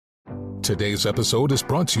Today's episode is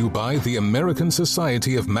brought to you by the American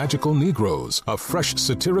Society of Magical Negroes, a fresh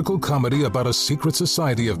satirical comedy about a secret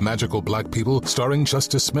society of magical black people starring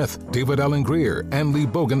Justice Smith, David Alan Grier, Ann Lee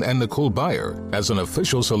Bogan, and Nicole Byer. As an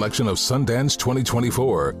official selection of Sundance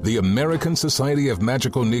 2024, the American Society of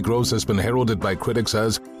Magical Negroes has been heralded by critics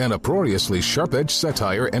as an uproariously sharp-edged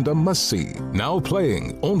satire and a must-see. Now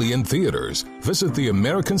playing only in theaters. Visit the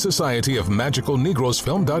American Society of Magical Negroes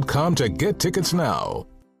Film.com to get tickets now.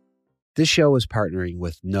 This show is partnering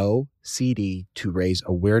with No CD to raise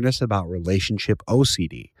awareness about relationship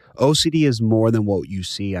OCD. OCD is more than what you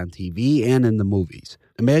see on TV and in the movies.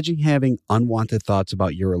 Imagine having unwanted thoughts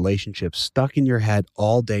about your relationship stuck in your head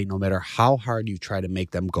all day, no matter how hard you try to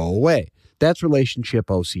make them go away. That's relationship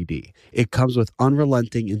OCD. It comes with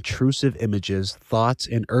unrelenting, intrusive images, thoughts,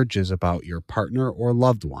 and urges about your partner or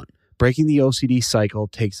loved one. Breaking the OCD cycle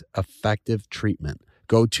takes effective treatment.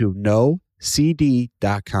 Go to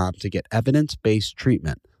NoCD.com to get evidence-based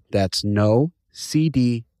treatment. That's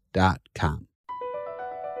NoCD.com.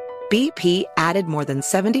 BP added more than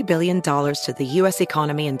 $70 billion to the U.S.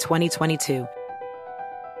 economy in 2022.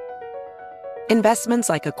 Investments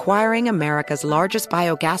like acquiring America's largest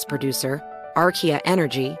biogas producer, Archaea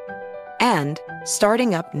Energy, and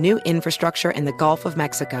starting up new infrastructure in the Gulf of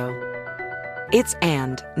Mexico. It's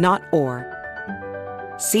and, not or.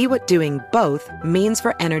 See what doing both means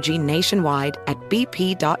for energy nationwide at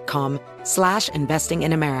bp.com/investing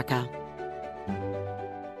in America.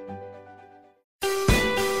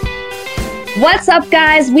 What's up,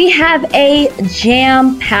 guys? We have a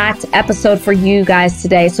jam-packed episode for you guys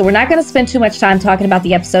today. So we're not going to spend too much time talking about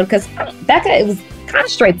the episode because, Becca, it was kind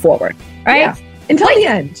of straightforward, right? Yeah, until the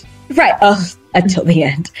end. Right. Until the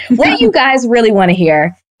end. What you guys really want to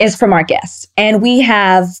hear is from our guests. And we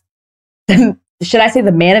have... should I say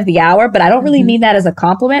the man of the hour? But I don't really mean that as a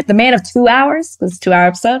compliment. The man of 2 hours, because it's a 2-hour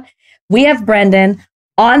episode. We have Brendan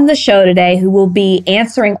on the show today who will be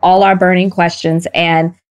answering all our burning questions.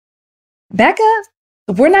 And Becca,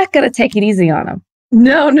 we're not going to take it easy on him.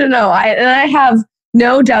 No. I have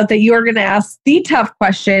no doubt that you are going to ask the tough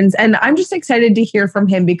questions. And I'm just excited to hear from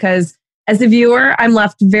him because as a viewer, I'm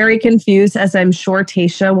left very confused, as I'm sure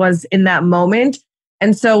Tayshia was in that moment.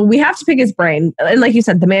 And so we have to pick his brain. And like you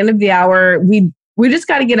said, the man of the hour, we just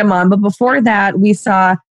got to get him on. But before that, we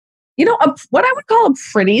saw, what I would call a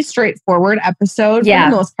pretty straightforward episode for the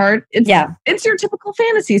most part. It's your typical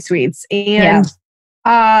fantasy suites. And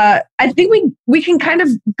I think we can kind of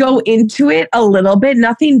go into it a little bit.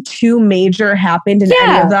 Nothing too major happened in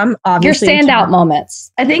any of them. Obviously, your standout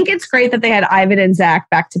moments. I think it's great that they had Ivan and Zach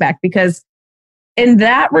back to back because in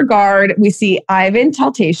that regard, we see Ivan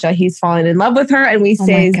tell Tayshia he's falling in love with her, and we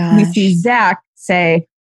see Zach say,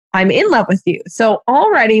 "I'm in love with you." So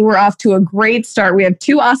already we're off to a great start. We have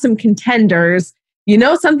two awesome contenders.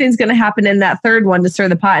 Something's going to happen in that third one to stir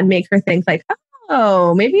the pot and make her think like,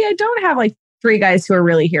 "Oh, maybe I don't have like three guys who are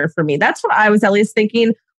really here for me." That's what I was at least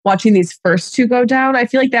thinking watching these first two go down. I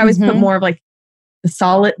feel like they always put more of like the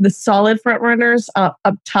solid front runners up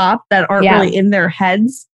top that aren't really in their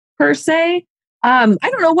heads per se. I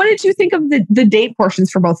don't know. What did you think of the date portions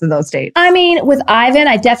for both of those dates? I mean, with Ivan,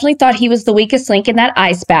 I definitely thought he was the weakest link in that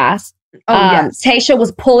ice bath. Yes. Tayshia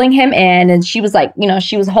was pulling him in and she was like,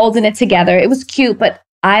 she was holding it together. It was cute, but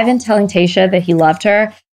Ivan telling Tayshia that he loved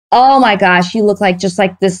her. Oh my gosh, he looked like just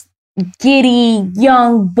like this giddy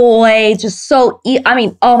young boy, just so,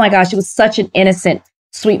 oh my gosh, it was such an innocent,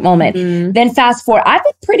 sweet moment. Then fast forward, I've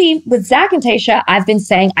been pretty, with Zach and Tayshia, I've been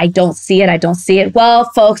saying, I don't see it. Well,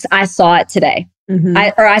 folks, I saw it today.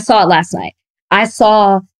 I saw it last night. I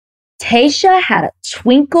saw Tayshia had a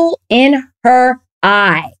twinkle in her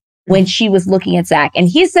eye when she was looking at Zach. And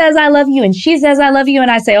he says, I love you. And she says, I love you.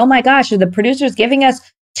 And I say, oh my gosh, are the producers giving us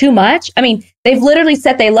too much? I mean, they've literally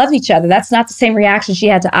said they love each other. That's not the same reaction she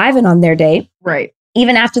had to Ivan on their date. Right.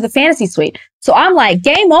 Even after the fantasy suite. So I'm like,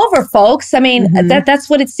 game over, folks. I mean, that's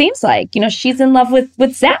what it seems like. She's in love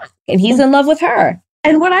with Zach and he's in love with her.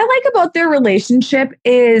 And what I like about their relationship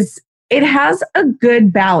is it has a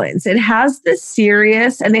good balance. It has this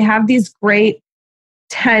serious and they have these great,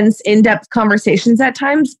 tense, in-depth conversations at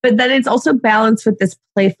times, but then it's also balanced with this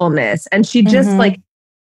playfulness. And she just like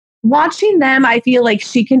watching them, I feel like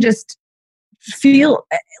she can just feel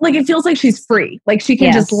like it feels like she's free. Like she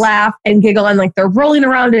can just laugh and giggle and like they're rolling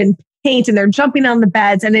around in paint and they're jumping on the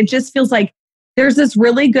beds. And it just feels like there's this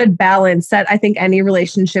really good balance that I think any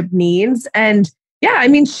relationship needs. And yeah, I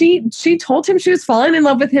mean, she told him she was falling in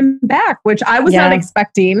love with him back, which I was not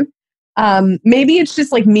expecting. Maybe it's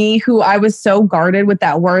just like me who I was so guarded with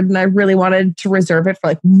that word and I really wanted to reserve it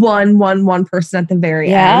for like one person at the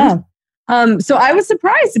very end. So I was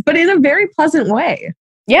surprised, but in a very pleasant way.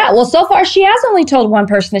 Yeah, well, so far she has only told one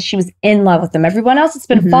person that she was in love with them. Everyone else has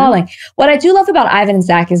been falling. What I do love about Ivan and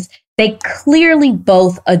Zach is they clearly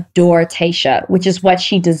both adore Tayshia, which is what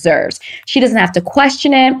she deserves. She doesn't have to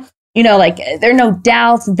question it. You know, like there are no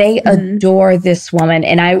doubts. They adore this woman.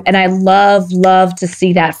 And I love to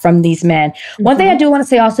see that from these men. One thing I do want to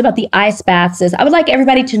say also about the ice baths is I would like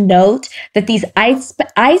everybody to note that these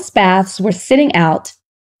ice baths were sitting out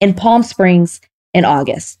in Palm Springs in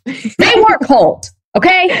August. They weren't cold.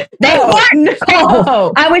 Okay? They weren't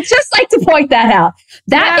cold. I would just like to point that out.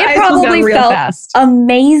 It probably felt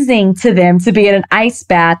amazing to them to be in an ice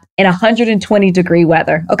bath in 120 degree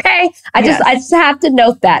weather. Okay? I just have to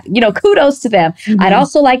note that. You know, kudos to them. I'd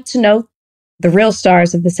also like to note the real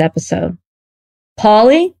stars of this episode.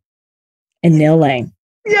 Paulie and Neil Lane.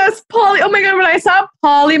 Yes, Paulie. Oh my God, when I saw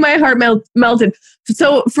Paulie, my heart melted.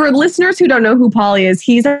 So for listeners who don't know who Paulie is,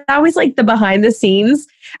 he's always like the behind the scenes.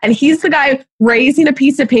 And he's the guy raising a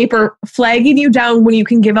piece of paper, flagging you down when you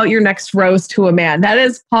can give out your next rose to a man. That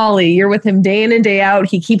is Paulie. You're with him day in and day out.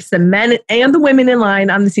 He keeps the men and the women in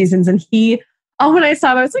line on the seasons. And when I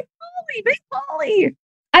saw him, I was like, Paulie, big Paulie.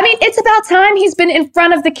 I mean, it's about time he's been in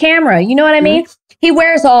front of the camera. You know what I mean? He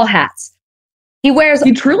wears all hats.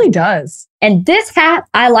 He truly does. And this hat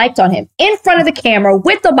I liked on him in front of the camera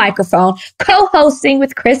with the microphone, co-hosting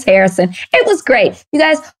with Chris Harrison. It was great. You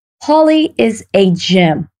guys, Paulie is a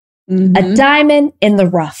gem, a diamond in the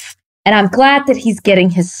rough. And I'm glad that he's getting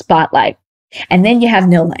his spotlight. And then you have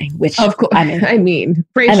Neil Lane, which of course,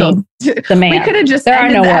 Rachel, the man. We could have just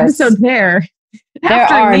ended the episode there. There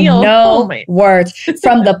are no words.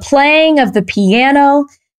 From the playing of the piano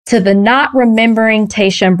to the not remembering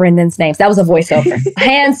Tayshia and Brendan's names. That was a voiceover.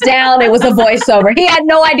 Hands down, it was a voiceover. He had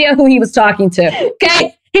no idea who he was talking to.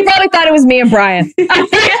 Okay? He probably thought it was me and Brian. I'm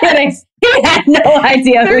kidding. He had no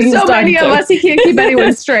idea who he was talking to. There's so many of us, he can't keep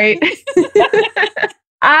anyone straight.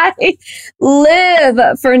 I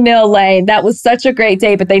live for Neil Lane. That was such a great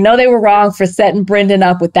date, but they know they were wrong for setting Brendan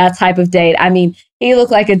up with that type of date. I mean, he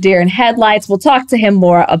looked like a deer in headlights. We'll talk to him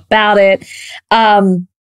more about it.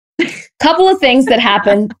 Couple of things that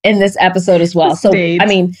happened in this episode as well. So, I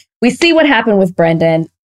mean, we see what happened with Brendan.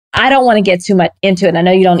 I don't want to get too much into it. And I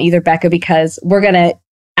know you don't either, Becca, because we're going to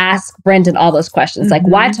ask Brendan all those questions. Like,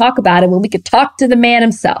 why talk about it when we could talk to the man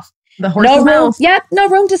himself? The horse's mouth. Yep, no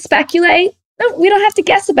room to speculate. No, we don't have to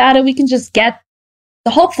guess about it. We can just get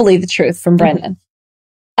hopefully the truth from Brendan.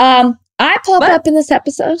 I pop up in this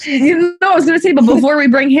episode. I was going to say, but before we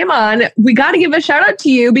bring him on, we got to give a shout out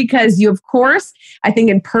to you because you, of course, I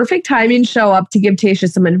think in perfect timing, show up to give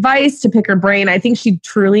Tayshia some advice, to pick her brain. I think she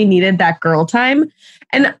truly needed that girl time.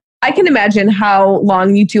 And I can imagine how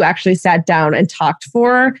long you two actually sat down and talked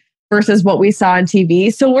for versus what we saw on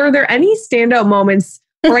TV. So were there any standout moments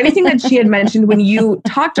or anything that she had mentioned when you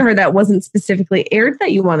talked to her that wasn't specifically aired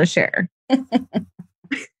that you want to share?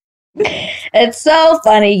 It's so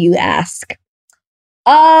funny you ask.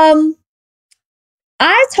 I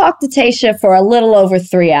talked to Tayshia for a little over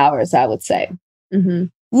 3 hours, I would say.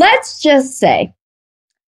 Let's just say,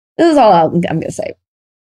 this is all I'm going to say.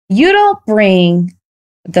 You don't bring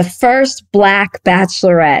the first Black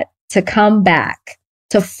bachelorette to come back,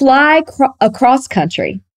 to fly across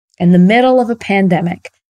country in the middle of a pandemic,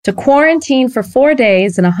 to quarantine for 4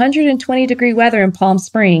 days in 120 degree weather in Palm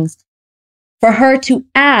Springs, for her to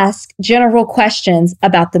ask general questions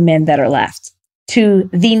about the men that are left to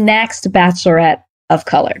the next bachelorette of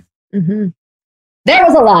color. There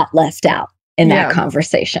was a lot left out in that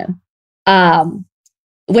conversation,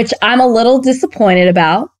 which I'm a little disappointed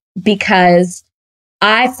about because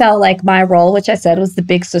I felt like my role, which I said was the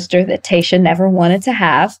big sister that Tayshia never wanted to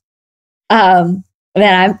have. And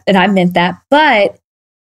I meant that. But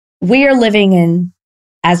we are living in,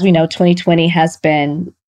 as we know, 2020 has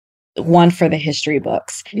been one for the history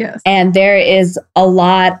books. Yes. And there is a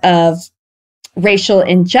lot of racial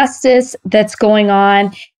injustice that's going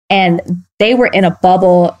on. And they were in a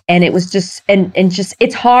bubble, and it was just, and just,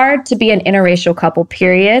 it's hard to be an interracial couple,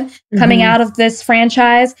 period, coming out of this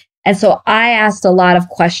franchise. And so I asked a lot of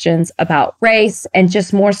questions about race, and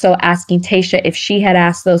just more so asking Tayshia if she had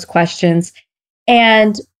asked those questions,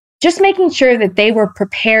 and just making sure that they were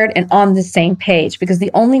prepared and on the same page, because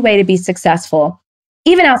the only way to be successful,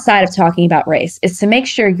 even outside of talking about race, is to make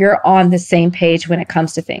sure you're on the same page when it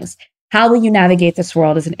comes to things. How will you navigate this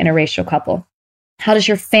world as an interracial couple? How does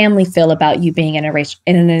your family feel about you being in an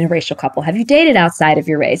interracial couple? Have you dated outside of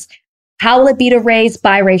your race? How will it be to raise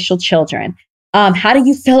biracial children? How do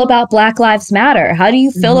you feel about Black Lives Matter? How do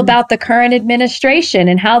you feel about the current administration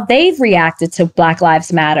and how they've reacted to Black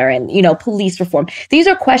Lives Matter and, you know, police reform? These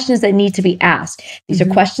are questions that need to be asked. These are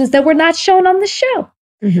questions that were not shown on the show.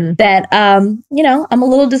 that, I'm a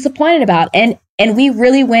little disappointed about. And we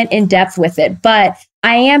really went in depth with it. But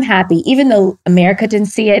I am happy, even though America didn't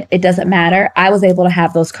see it, it doesn't matter. I was able to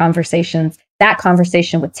have that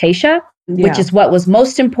conversation with Tayshia, which is what was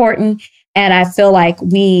most important. And I feel like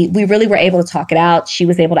we really were able to talk it out. She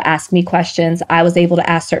was able to ask me questions. I was able to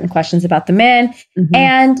ask certain questions about the men.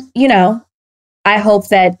 And, I hope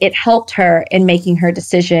that it helped her in making her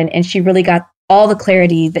decision. And she really got all the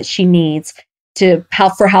clarity that she needs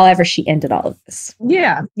for however she ended all of this.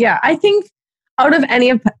 Yeah. Yeah. I think out of any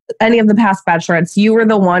of the past bachelorettes, you were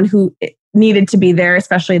the one who needed to be there,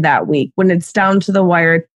 especially that week when it's down to the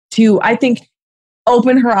wire to, I think,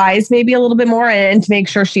 open her eyes maybe a little bit more and to make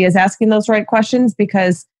sure she is asking those right questions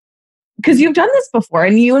because you've done this before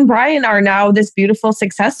and you and Brian are now this beautiful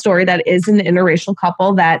success story that is an interracial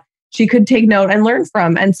couple that she could take note and learn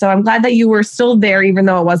from. And so I'm glad that you were still there, even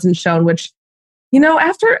though it wasn't shown, which,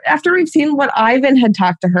 after we've seen what Ivan had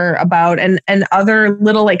talked to her about and other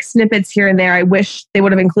little like snippets here and there, I wish they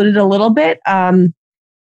would have included a little bit. But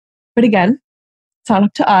again, it's not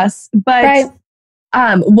up to us. But right.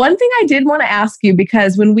 One thing I did want to ask you,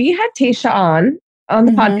 because when we had Tayshia on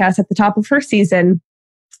the podcast at the top of her season,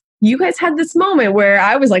 you guys had this moment where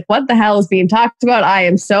I was like, what the hell is being talked about? I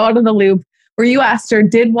am so out of the loop. Where you asked her,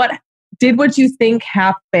 did what you think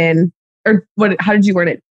happen? Or how did you word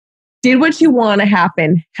it? Did what you want to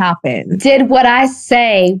happen? Did what I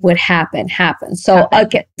say would happen? So,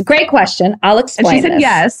 okay, great question. I'll explain. And she said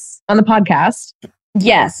yes on the podcast.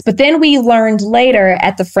 Yes. But then we learned later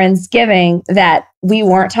at the Friendsgiving that we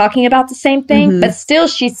weren't talking about the same thing, but still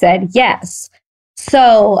she said yes.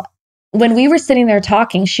 So when we were sitting there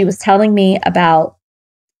talking, she was telling me about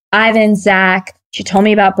Ivan, Zach. She told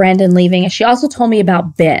me about Brendan leaving, and she also told me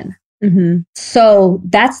about Ben. So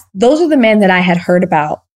those are the men that I had heard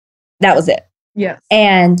about. That was it. Yes.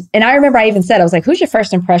 And I remember I even said, I was like, who's your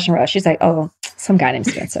first impression, Rose? She's like, oh, some guy named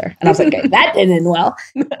Spencer. And I was like, okay, that didn't end well.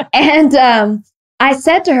 And I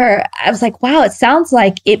said to her, I was like, wow, it sounds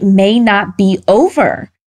like it may not be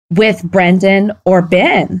over with Brendan or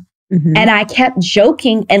Ben. And I kept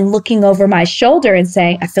joking and looking over my shoulder and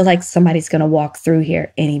saying, I feel like somebody's going to walk through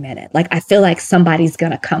here any minute. Like, I feel like somebody's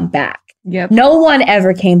going to come back. Yep. No one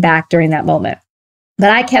ever came back during that moment.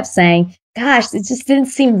 But I kept saying, gosh, it just didn't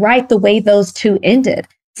seem right the way those two ended.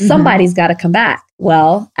 Somebody's got to come back.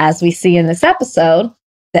 Well, as we see in this episode,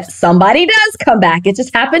 that somebody does come back. It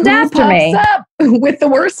just happened after me. Up with the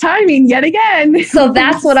worst timing yet again. So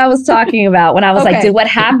that's what I was talking about when I was like, did what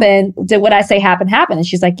happen? Did what I say happen? And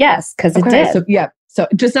she's like, yes, because it did. So, yeah. So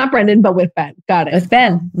just not Brendan, but with Ben. Got it. With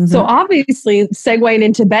Ben. So obviously segueing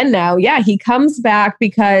into Ben now. Yeah, he comes back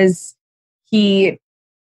because he,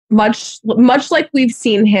 much like we've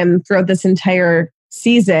seen him throughout this entire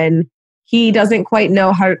season, he doesn't quite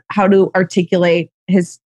know how to articulate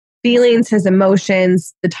his feelings, his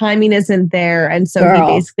emotions. The timing isn't there. And so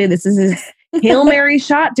this is his Hail Mary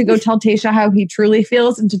shot to go tell Tayshia how he truly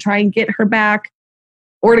feels and to try and get her back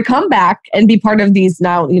or to come back and be part of these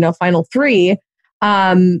now, final three.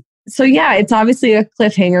 So yeah, it's obviously a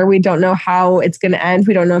cliffhanger. We don't know how it's going to end.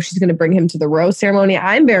 We don't know if she's going to bring him to the rose ceremony.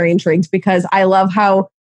 I'm very intrigued because I love how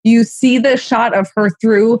you see the shot of her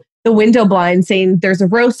through the window blind saying there's a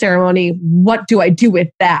rose ceremony. What do I do with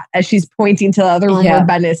that? As she's pointing to the other room where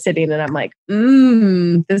Ben is sitting. And I'm like,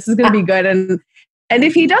 this is going to be good. And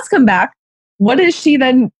if he does come back, what does she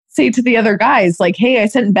then say to the other guys? Like, hey, I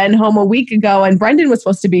sent Ben home a week ago and Brendan was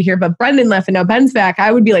supposed to be here, but Brendan left and now Ben's back.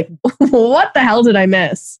 I would be like, what the hell did I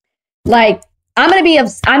miss? Like, I'm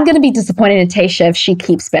going to be disappointed in Tayshia if she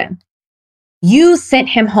keeps Ben. You sent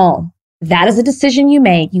him home. That is a decision you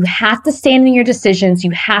made. You have to stand in your decisions.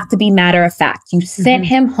 You have to be matter of fact. You sent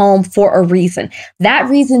him home for a reason. That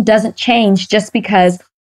reason doesn't change just because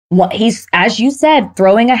he's, as you said,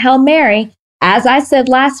 throwing a Hail Mary, as I said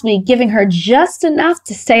last week, giving her just enough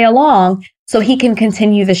to stay along so he can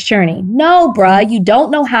continue this journey. No, bruh, you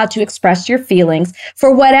don't know how to express your feelings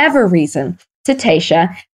for whatever reason to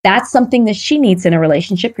Tayshia. That's something that she needs in a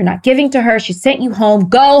relationship. You're not giving to her. She sent you home.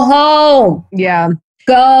 Go home. Yeah.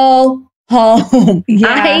 Go home.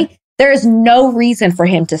 Yeah. There is no reason for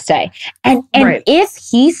him to stay. And if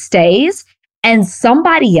he stays and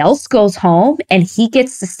somebody else goes home and he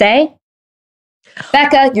gets to stay,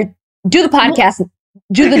 Becca, do the podcast.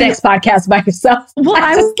 Do the next podcast by yourself. Well,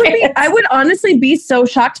 I would honestly be so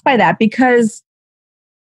shocked by that because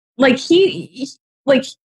he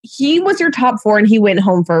was your top four and he went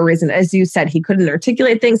home for a reason. As you said, he couldn't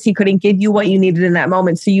articulate things. He couldn't give you what you needed in that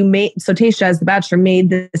moment. So Tayshia as the Bachelor made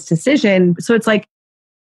this decision. So it's like,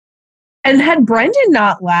 And had Brendan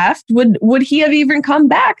not left, would he have even come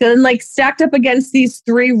back? And like stacked up against these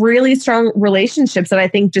 3 really strong relationships that I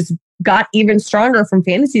think just got even stronger from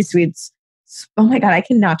Fantasy Suites. Oh my God, I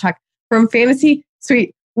cannot talk from Fantasy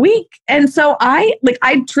Suite week. And so I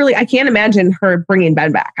can't imagine her bringing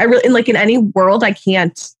Ben back. I really, in any world, I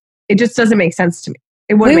can't. It just doesn't make sense to me.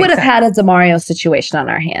 We would have had a DeMario situation on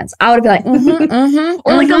our hands. I would have been like,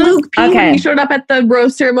 or like a Luke P when he showed up at the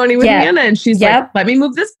rose ceremony with Hannah, and she's like, "Let me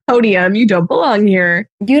move this podium. You don't belong here.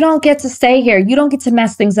 You don't get to stay here. You don't get to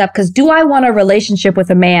mess things up." Because do I want a relationship with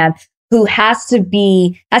a man who has to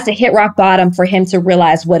hit rock bottom for him to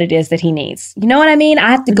realize what it is that he needs? You know what I mean?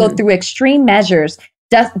 I have to go through extreme measures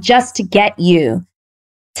just to get you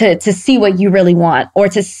to see what you really want or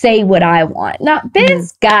to say what I want. Now,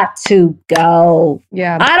 Ben's got to go.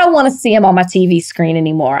 Yeah. I don't want to see him on my TV screen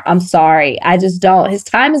anymore. I'm sorry. I just don't. His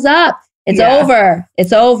time is up. It's over.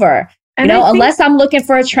 It's over. And unless I'm looking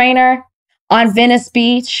for a trainer on Venice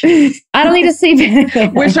Beach, I don't need to see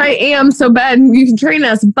Ben. Which I am. So Ben, you can train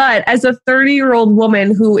us. But as a 30-year-old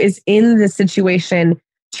woman who is in this situation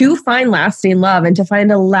to find lasting love and to find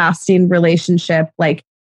a lasting relationship, like,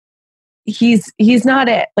 he's not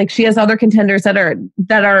it. Like, she has other contenders that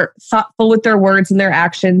are thoughtful with their words and their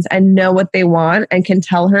actions and know what they want and can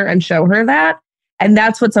tell her and show her that. And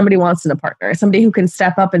that's what somebody wants in a partner. Somebody who can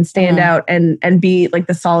step up and stand out and be like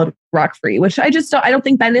the solid rock free, which I don't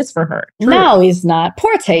think Ben is for her. Truly. No, he's not.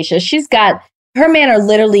 Poor Tayshia. Her men are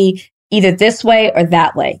literally either this way or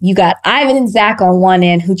that way. You got Ivan and Zach on one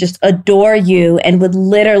end who just adore you and would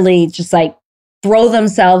literally just like throw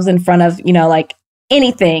themselves in front of,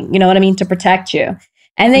 anything, you know what I mean, to protect you.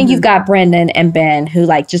 And then you've got Brendan and Ben who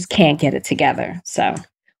just can't get it together. So,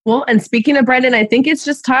 well, and speaking of Brendan, I think it's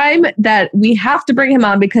just time that we have to bring him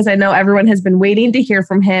on because I know everyone has been waiting to hear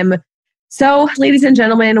from him. So, ladies and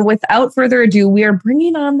gentlemen, without further ado, we are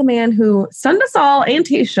bringing on the man who stunned us all and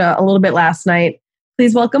Tayshia a little bit last night.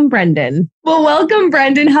 Please welcome Brendan. Well, welcome,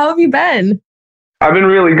 Brendan. How have you been? I've been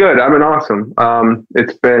really good. I've been awesome.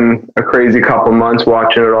 It's been a crazy couple months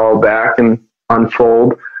watching it all back and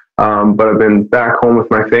unfold. But I've been back home with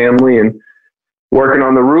my family and working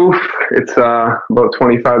on the roof. It's about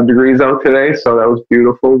 25 degrees out today, so that was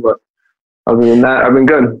beautiful. But other than that, I've been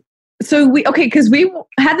good. So because we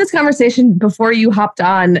had this conversation before you hopped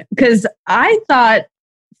on, because I thought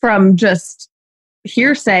from just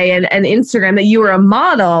hearsay and Instagram that you were a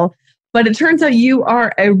model, but it turns out you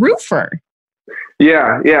are a roofer.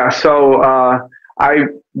 Yeah. So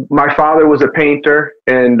my father was a painter,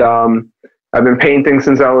 and I've been painting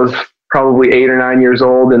since I was probably 8 or 9 years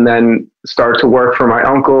old, and then started to work for my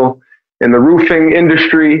uncle in the roofing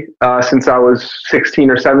industry since I was 16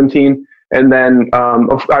 or 17. And then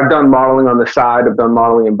I've done modeling on the side. I've done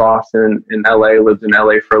modeling in Boston, in LA, lived in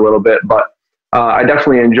LA for a little bit, but I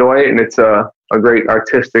definitely enjoy it, and it's a great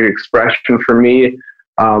artistic expression for me.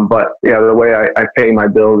 But yeah, the way I pay my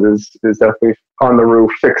bills is definitely on the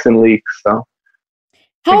roof, fixing leaks. So.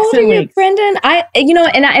 How old are you, Brendan?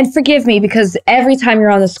 And forgive me because every time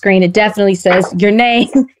you're on the screen, it definitely says your name,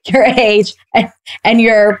 your age, and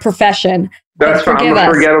your profession. That's fine. I'm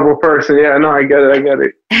a forgettable person. Yeah, no, I get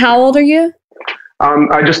it. How old are you?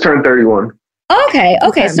 I just turned 31. Okay.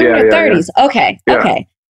 So you're in your 30s. Yeah. Okay.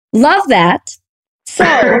 Love that.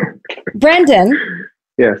 So, Brendan.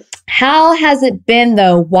 Yes. How has it been,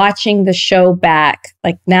 though, watching the show back?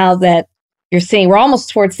 Like, now that you're seeing, we're almost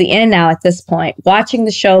towards the end now at this point, watching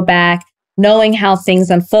the show back, knowing how things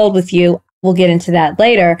unfold with you. We'll get into that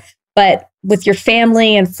later. But with your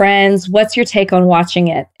family and friends, what's your take on watching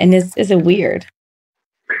it? And is it weird?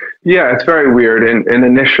 Yeah, it's very weird. And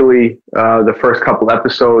initially, the first couple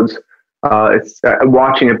episodes, it's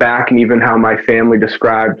watching it back, and even how my family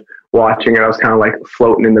described watching it, I was kind of like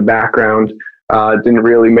floating in the background. Didn't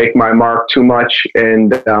really make my mark too much.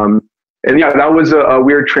 And yeah, that was a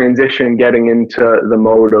weird transition, getting into the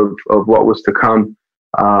mode of what was to come.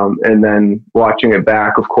 And then watching it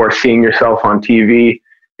back, of course, seeing yourself on TV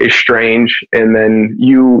is strange. And then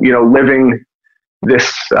you living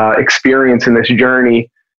this experience and this journey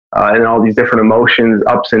and all these different emotions,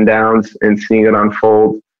 ups and downs, and seeing it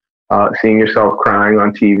unfold, seeing yourself crying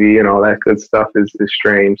on TV and all that good stuff is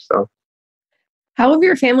strange. So. How have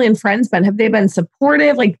your family and friends been? Have they been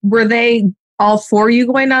supportive? Like, were they all for you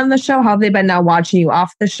going on the show? How have they been now watching you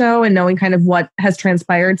off the show and knowing kind of what has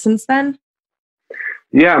transpired since then?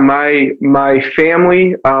 Yeah, my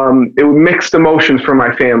family, it was mixed emotions from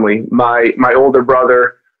my family. My older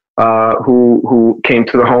brother, who came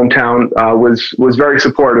to the hometown, was very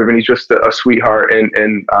supportive, and he's just a sweetheart,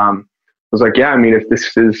 and was like, yeah, I mean, if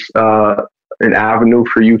this is an avenue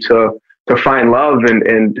for you to find love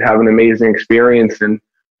and have an amazing experience and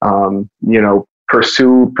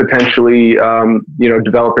pursue potentially,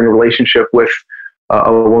 developing a relationship with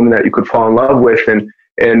a woman that you could fall in love with.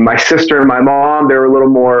 And my sister and my mom, they were a little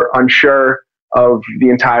more unsure of the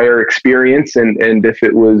entire experience and if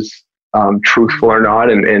it was truthful or not.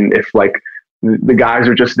 And if like the guys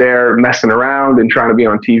are just there messing around and trying to be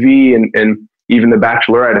on TV and even the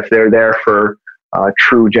Bachelorette, if they're there for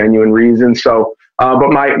true, genuine reasons. So,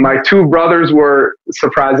 but my two brothers were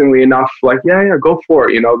surprisingly enough like, yeah, go for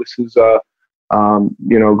it. This is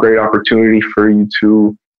great opportunity for you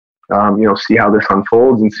to, see how this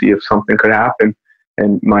unfolds and see if something could happen.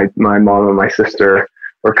 And my mom and my sister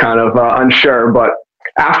were kind of unsure, but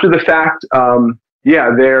after the fact,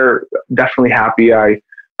 they're definitely happy I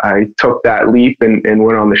took that leap and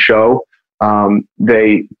went on the show.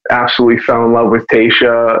 They absolutely fell in love with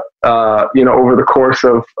Tayshia, over the course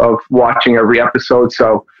of watching every episode.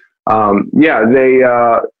 So, they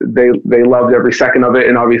loved every second of it.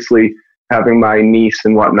 And obviously having my niece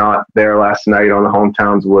and whatnot there last night on the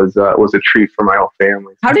Hometowns was a treat for my whole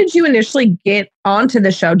family. How did you initially get onto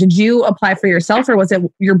the show? Did you apply for yourself, or was it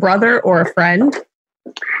your brother or a friend?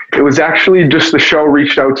 It was actually just the show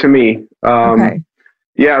reached out to me. Okay.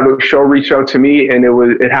 Yeah, the show reached out to me, and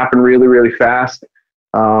it happened really, really fast.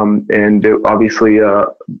 And it, obviously a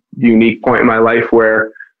unique point in my life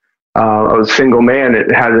where I was a single man. It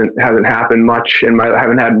hasn't happened much I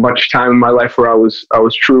haven't had much time in my life where I was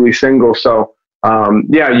truly single. So,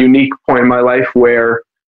 unique point in my life where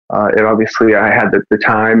it obviously I had the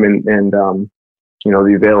time and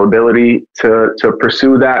the availability to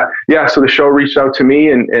pursue that. Yeah. So the show reached out to me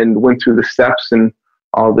and went through the steps and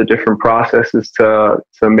all the different processes to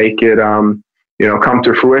make it, come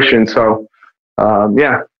to fruition. So,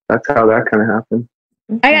 that's how that kind of happened.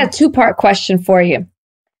 I got a 2-part question for you.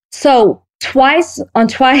 So on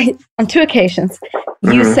two occasions,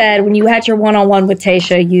 you said when you had your one-on-one with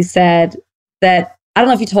Tayshia, you said that, I don't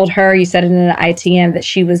know if you told her, you said it in an ITM that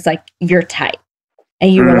she was like your type.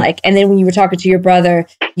 And you were like, and then when you were talking to your brother,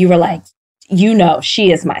 you were like,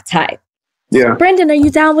 she is my type. Yeah. Brendan, are you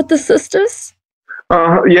down with the sisters?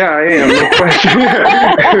 Yeah, I am. No question.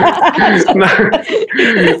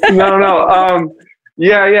 No.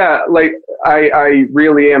 Like I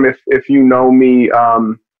really am. If you know me,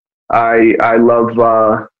 I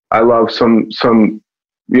love some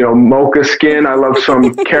mocha skin. I love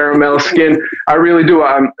some caramel skin. I really do.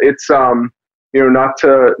 It's not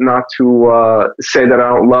to say that I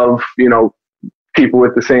don't love people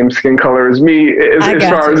with the same skin color as me as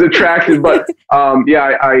far as attracted, but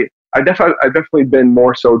I definitely been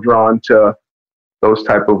more so drawn to those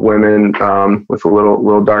type of women with a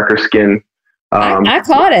little darker skin. I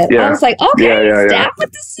caught it. Yeah. I was like, okay, staff with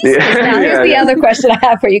the sisters. Now, here's the other question I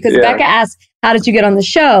have for you, because Becca asked, how did you get on the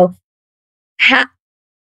show? And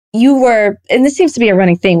this seems to be a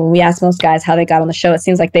running thing when we ask most guys how they got on the show. It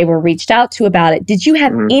seems like they were reached out to about it. Did you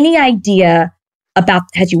have any idea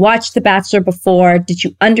had you watched The Bachelor before? Did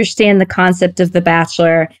you understand the concept of The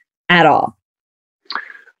Bachelor at all?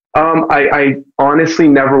 I honestly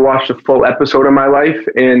never watched a full episode in my life,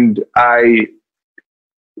 and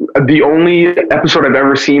the only episode I've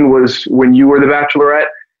ever seen was when you were the Bachelorette,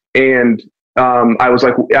 and I was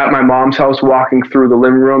like at my mom's house walking through the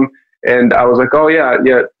living room, and I was like, oh yeah,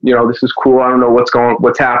 this is cool. I don't know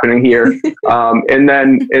what's happening here. And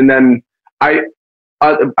then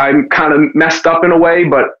I'm kind of messed up in a way,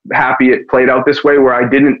 but happy it played out this way where I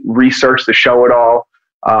didn't research the show at all.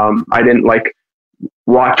 I didn't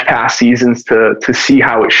watch past seasons to see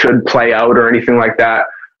how it should play out or anything like that.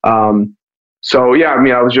 So yeah,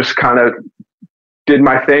 I was just kind of did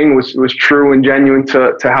my thing, was true and genuine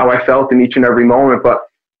to how I felt in each and every moment. But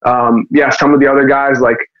some of the other guys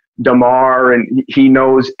like Damar, and he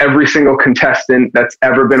knows every single contestant that's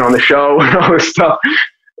ever been on the show and all this stuff.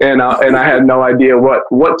 And I had no idea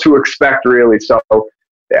what to expect really. So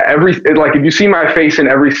if you see my face in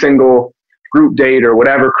every single group date or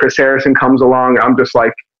whatever, Chris Harrison comes along, I'm just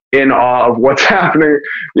like in awe of what's happening.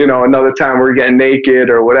 Another time we're getting naked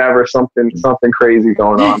or whatever, something crazy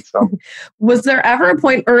going on. So was there ever a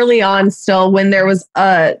point early on still when there was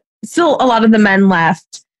still a lot of the men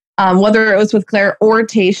left, whether it was with Claire or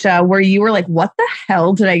Tayshia, where you were like, what the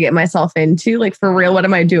hell did I get myself into? Like, for real, what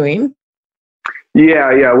am I doing?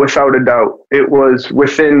 Yeah, without a doubt. It was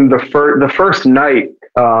within the first night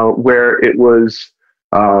where it was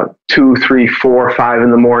 2, 3, 4, 5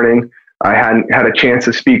 in the morning. I hadn't had a chance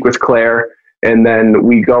to speak with Claire, and then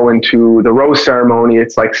we go into the rose ceremony.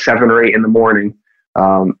 It's like 7 or 8 in the morning,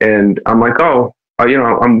 and I'm like,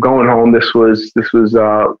 I'm going home. This was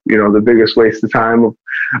the biggest waste of time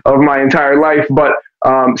of my entire life. But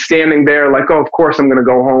standing there like, oh, of course I'm going to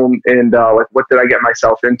go home. And like, what did I get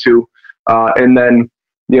myself into? And then,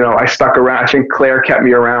 I stuck around. I think Claire kept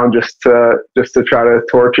me around just to try to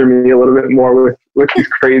torture me a little bit more with these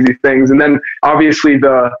crazy things. And then obviously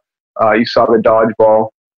you saw the dodgeball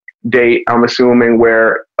date, I'm assuming,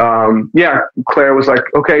 where, Claire was like,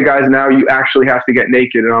 okay, guys, now you actually have to get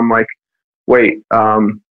naked. And I'm like, wait,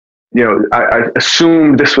 I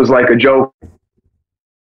assumed this was like a joke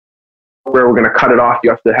where we're going to cut it off.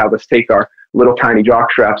 You have to have us take our little tiny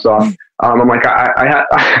jock straps off. I'm like, I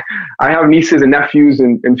have nieces and nephews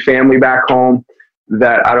and family back home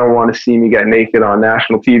that I don't want to see me get naked on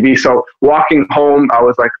national TV. So walking home, I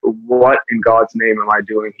was like, what in God's name am I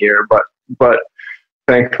doing here? But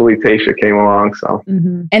thankfully Tayshia came along. So,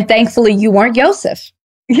 and thankfully you weren't Yosef.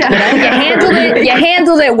 Yeah. You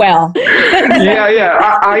handled it well. Yeah.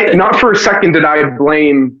 I not for a second did I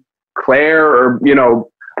blame Claire or,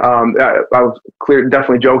 I was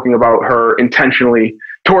definitely joking about her intentionally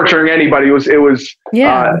torturing anybody. It was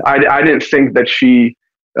I didn't think that she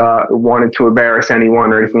wanted to embarrass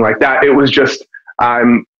anyone or anything like that. It was just,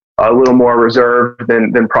 I'm a little more reserved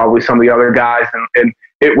than probably some of the other guys. And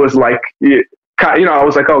it was like, I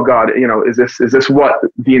was like, oh God, is this what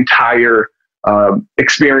the entire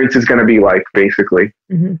experience is going to be like, basically.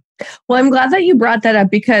 Mm-hmm. Well, I'm glad that you brought that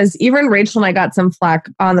up, because even Rachel and I got some flack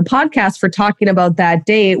on the podcast for talking about that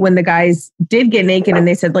date when the guys did get naked, and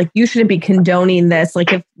they said, like, you shouldn't be condoning this.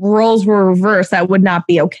 Like, if roles were reversed, that would not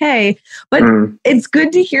be okay. But it's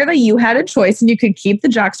good to hear that you had a choice and you could keep the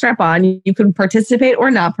jockstrap on. You could participate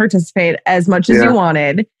or not participate as much as you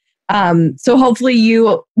wanted. So hopefully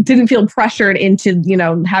you didn't feel pressured into,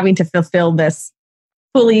 having to fulfill this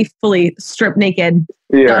fully stripped naked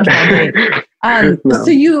dodgeball date. No.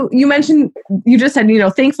 So you mentioned, you just said,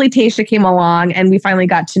 thankfully Tayshia came along and we finally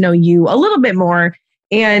got to know you a little bit more.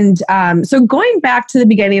 And so going back to the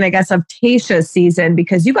beginning, I guess, of Tayshia's season,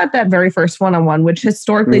 because you got that very first one-on-one, which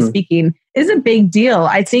historically speaking is a big deal.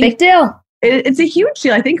 I think big deal. It's a huge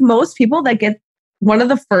deal. I think most people that get one of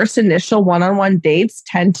the first initial one-on-one dates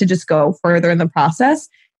tend to just go further in the process.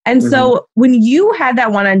 And so when you had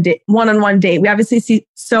that one-on-one date, we obviously see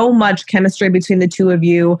so much chemistry between the two of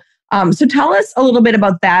you. So tell us a little bit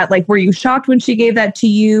about that. Like, were you shocked when she gave that to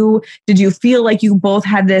you? Did you feel like you both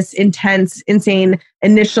had this intense, insane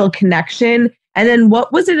initial connection? And then what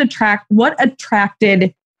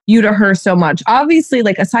attracted you to her so much? Obviously,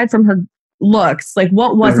 like, aside from her looks, like,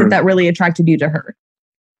 what was it that really attracted you to her?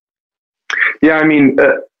 Yeah, I mean,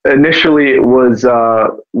 initially it was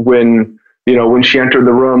when she entered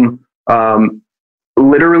the room,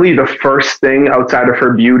 literally the first thing outside of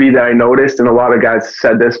her beauty that I noticed, and a lot of guys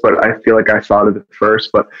said this, but I feel like I thought of it first,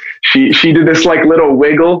 but she did this like little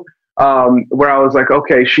wiggle where I was like,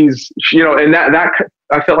 okay, she's and that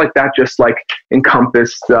I felt like that just like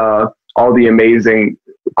encompassed all the amazing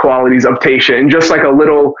qualities of Tayshia, and just like a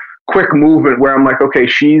little quick movement where I'm like, okay,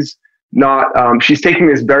 she's not, she's taking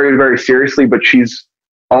this very, very seriously, but she's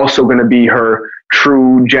also going to be her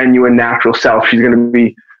true, genuine, natural self. She's going to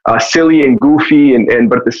be silly and goofy,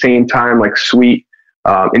 but at the same time, like, sweet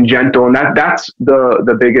and gentle. And that's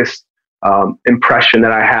the biggest impression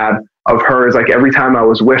that I had of her, is like every time I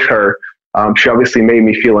was with her, she obviously made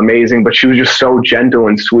me feel amazing, but she was just so gentle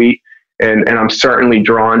and sweet. And I'm certainly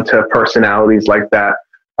drawn to personalities like that.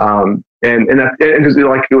 And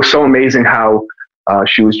it was so amazing how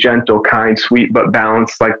she was gentle, kind, sweet, but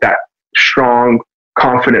balanced, like that strong,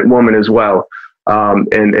 confident woman as well.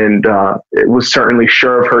 It was certainly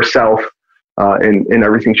sure of herself in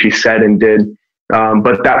everything she said and did.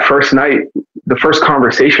 But that first night, the first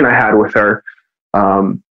conversation I had with her,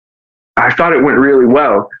 I thought it went really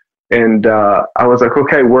well. And I was like,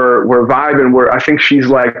 okay, we're vibing. I think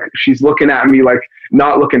she's looking at me, like,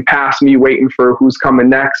 not looking past me, waiting for who's coming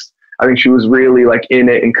next. I think she was really like in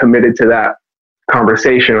it and committed to that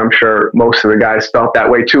conversation. I'm sure most of the guys felt that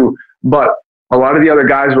way too. But a lot of the other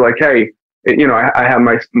guys were like, hey, I have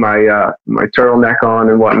my turtleneck on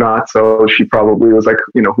and whatnot. So she probably was like,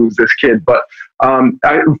 who's this kid? But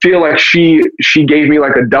I feel like she gave me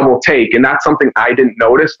like a double take, and that's something I didn't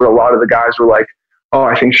notice. But a lot of the guys were like, oh,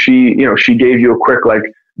 I think she gave you a quick like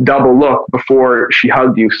double look before she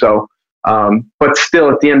hugged you. So, but still,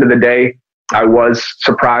 at the end of the day, I was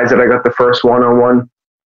surprised that I got the first one-on-one.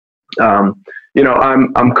 I'm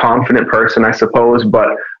a confident person, I suppose, but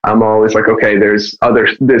I'm always like, okay, there's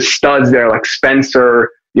studs there, like Spencer,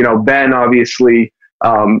 Ben, obviously,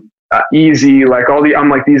 Easy, like I'm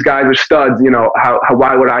like, these guys are studs,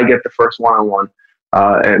 why would I get the first one-on-one?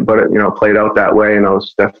 But it played out that way, and I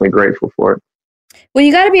was definitely grateful for it. Well,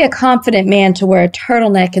 you got to be a confident man to wear a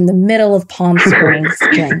turtleneck in the middle of Palm Springs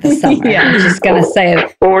during the summer. Yeah. I'm just going to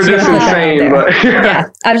say. Or just insane. But yeah,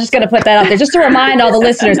 I'm just going to put that out there just to remind all the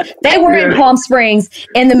listeners. They were in Palm Springs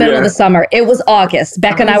in the middle of the summer. It was August.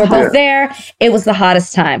 Becca and I were both there. It was the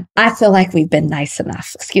hottest time. I feel like we've been nice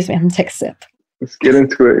enough. Excuse me. I'm going to take a sip. Let's get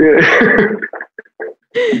into it.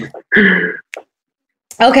 Yeah.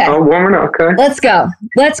 Okay. Oh, warming up. Okay. Let's go.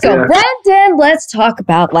 Yeah. Brendan, let's talk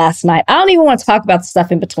about last night. I don't even want to talk about the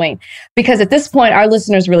stuff in between because at this point, our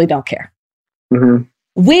listeners really don't care. Mm-hmm.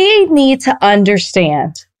 We need to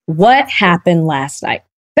understand what happened last night.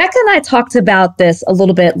 Becca and I talked about this a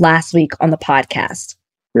little bit last week on the podcast.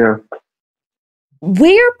 Yeah.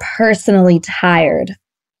 We're personally tired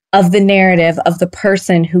of the narrative of the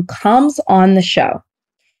person who comes on the show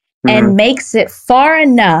and makes it far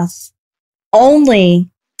enough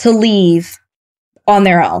only to leave on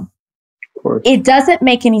their own. It doesn't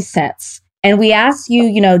make any sense. And we asked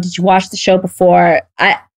you, did you watch the show before?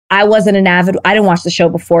 I wasn't I didn't watch the show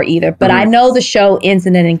before either, but I know the show ends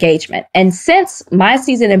in an engagement. And since my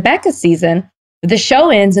season and Becca's season, the show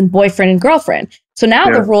ends in boyfriend and girlfriend. So now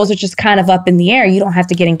the rules are just kind of up in the air. You don't have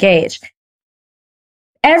to get engaged.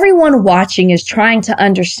 Everyone watching is trying to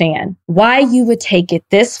understand why you would take it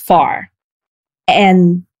this far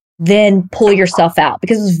and then pull yourself out,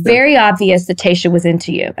 because it was very obvious that Tayshia was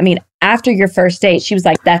into you. I mean, after your first date, she was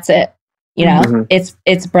like, that's it.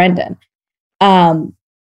 It's Brendan. I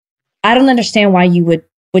don't understand why you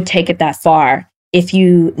would take it that far if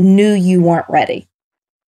you knew you weren't ready.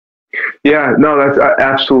 Yeah, no, that's an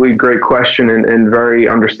absolutely great question and very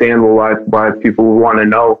understandable why people would want to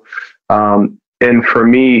know. And for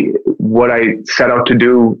me, what I set out to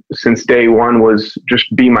do since day one was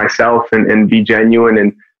just be myself and be genuine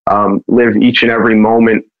and live each and every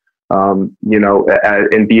moment, and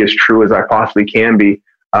be as true as I possibly can be.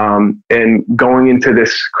 And going into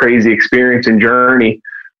this crazy experience and journey,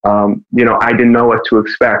 I didn't know what to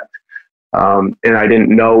expect. And I didn't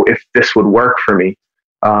know if this would work for me.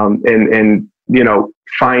 And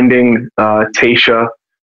finding Tayshia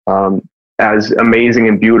as amazing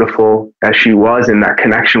and beautiful as she was, and that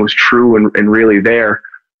connection was true and really there.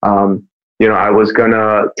 I was going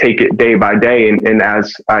to take it day by day. And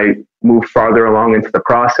as I moved farther along into the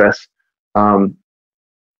process,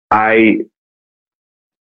 I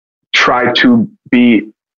tried to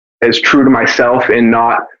be as true to myself and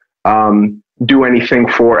not do anything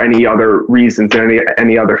for any other reasons,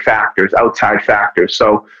 any other factors, outside factors.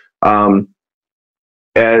 So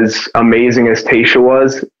as amazing as Tayshia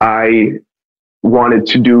was, I wanted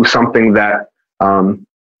to do something that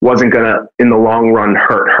wasn't going to, in the long run,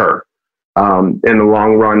 hurt her. In the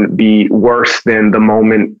long run, be worse than the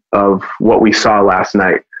moment of what we saw last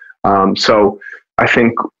night. So I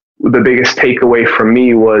think the biggest takeaway from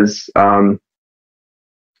me was I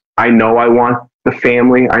know I want the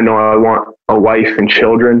family. I know I want a wife and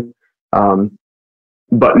children.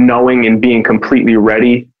 But knowing and being completely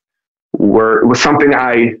ready was something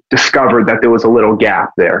I discovered that there was a little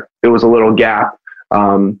gap there. There was a little gap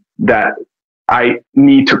that I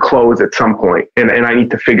need to close at some point, and I need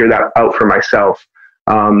to figure that out for myself.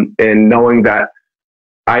 And knowing that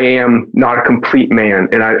I am not a complete man,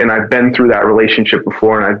 and I've been through that relationship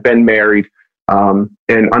before, and I've been married, and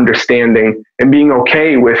understanding and being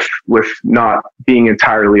okay with not being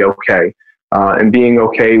entirely okay, and being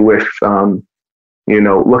okay with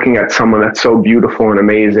looking at someone that's so beautiful and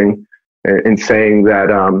amazing, and saying that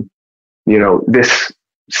this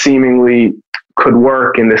seemingly could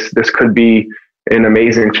work, and this could be an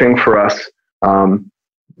amazing thing for us.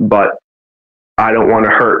 But I don't want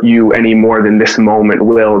to hurt you any more than this moment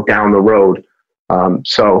will down the road.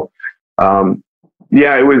 It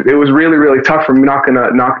was really, really tough for me. Not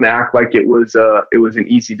gonna act like it was an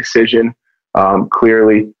easy decision,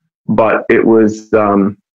 clearly, but it was,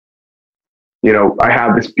 I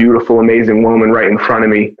have this beautiful, amazing woman right in front of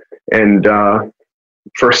me. And,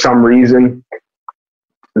 for some reason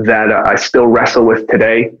that I still wrestle with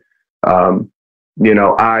today, I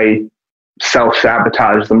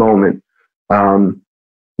self-sabotage the moment. I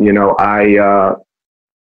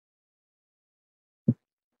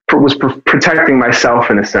was protecting myself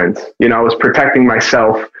in a sense. I was protecting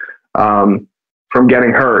myself from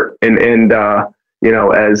getting hurt. And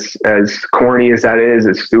as corny as that is,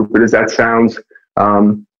 as stupid as that sounds,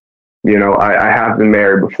 I have been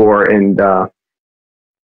married before, and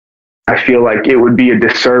I feel like it would be a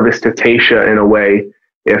disservice to Tayshia in a way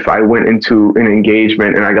if I went into an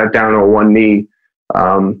engagement and I got down on one knee,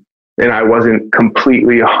 and I wasn't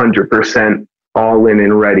completely 100% all in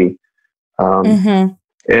and ready.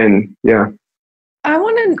 And yeah. I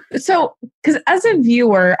want to, because as a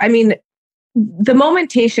viewer, I mean, the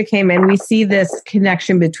moment Tayshia came in, we see this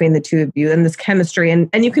connection between the two of you and this chemistry. And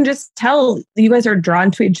you can just tell you guys are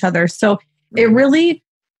drawn to each other. So it really,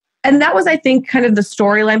 and that was, I think, kind of the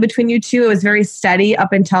storyline between you two. It was very steady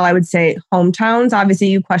up until, I would say, Hometowns. Obviously,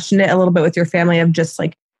 you questioned it a little bit with your family of just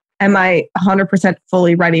like, am I 100%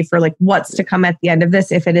 fully ready for like what's to come at the end of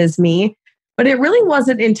this if it is me? But it really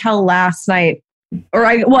wasn't until last night, or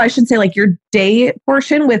I should say like your day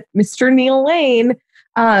portion with Mr. Neil Lane,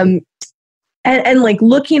 and like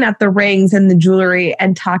looking at the rings and the jewelry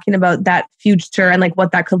and talking about that future and like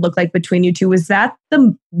what that could look like between you two. Was that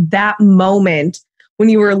that moment when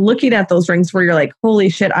you were looking at those rings where you're like, holy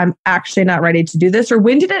shit, I'm actually not ready to do this? Or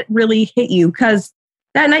when did it really hit you? Because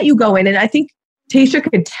that night you go in, and I think Tayshia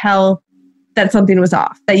could tell that something was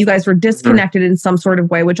off, that you guys were disconnected in some sort of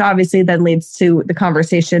way, which obviously then leads to the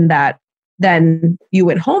conversation that then you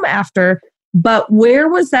went home after. But where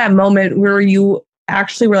was that moment where you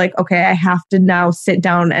actually were like, okay, I have to now sit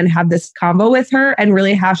down and have this convo with her and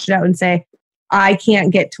really hash it out and say, I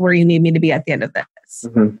can't get to where you need me to be at the end of this?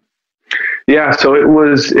 Mm-hmm. Yeah, so it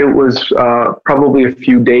was probably a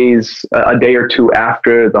few days, a day or two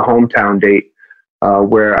after the hometown date,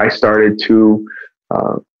 where I started to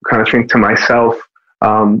kind of think to myself,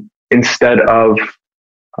 instead of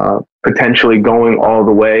potentially going all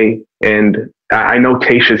the way. And I know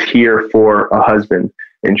Tayshia's here for a husband,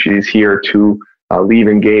 and she's here to leave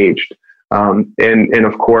engaged. And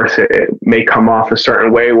of course, it may come off a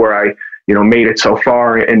certain way where I, made it so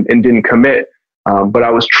far and didn't commit. But I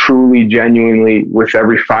was truly, genuinely, with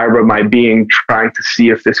every fiber of my being, trying to see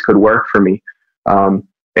if this could work for me.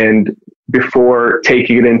 And before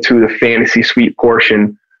taking it into the fantasy suite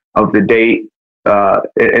portion of the date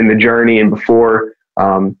and the journey, and before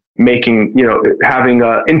making, having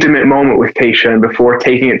an intimate moment with Tayshia, and before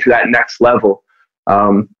taking it to that next level,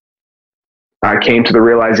 I came to the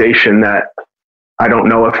realization that I don't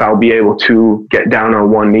know if I'll be able to get down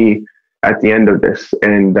on one knee at the end of this.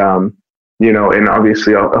 And, and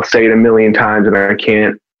obviously I'll say it a million times, and I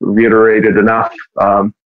can't reiterate it enough,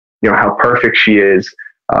 how perfect she is.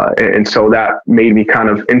 And so that made me kind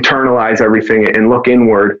of internalize everything and look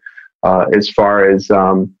inward, as far as,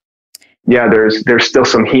 there's still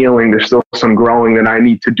some healing. There's still some growing that I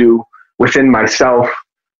need to do within myself,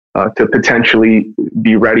 to potentially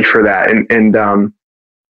be ready for that. And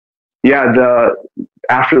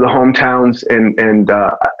after the hometowns, and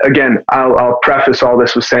again, I'll preface all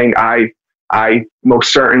this with saying I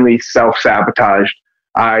most certainly self-sabotaged.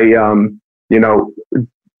 I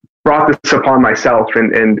brought this upon myself,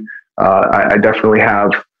 and I definitely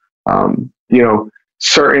have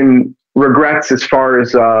certain regrets as far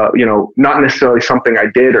as not necessarily something I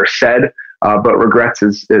did or said, but regrets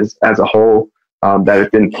as a whole, that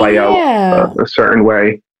it didn't play out a certain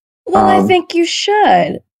way. Well, I think you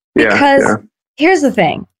should, because here's the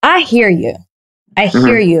thing. I hear you,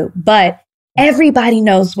 but everybody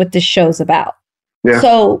knows what this show's about. Yeah.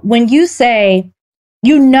 So when you say,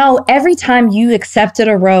 every time you accepted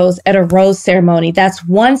a rose at a rose ceremony, that's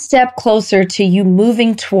one step closer to you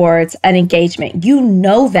moving towards an engagement. You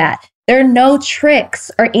know that. There are no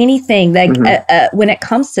tricks or anything that when it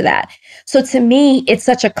comes to that. So to me, it's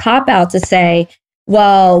such a cop-out to say,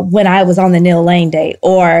 well, when I was on the Neil Lane date,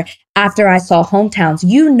 or after I saw Hometowns,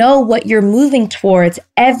 you know what you're moving towards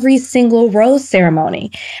every single rose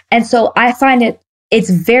ceremony. And so I find it's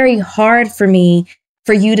very hard for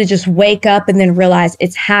you to just wake up and then realize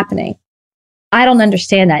it's happening. I don't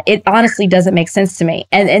understand that. It honestly doesn't make sense to me.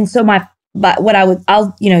 And so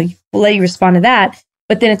I'll let you respond to that.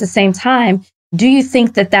 But then at the same time, do you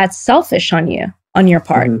think that that's selfish on your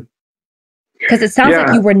part? Because it sounds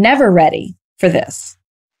like you were never ready for this.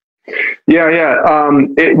 Yeah.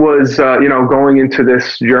 It was, going into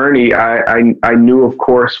this journey, I knew, of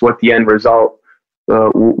course, what the end result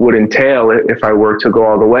would entail if I were to go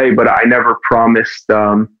all the way, but I never promised,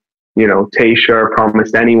 Tayshia, or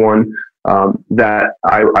promised anyone that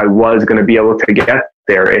I was going to be able to get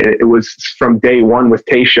there. It was from day one with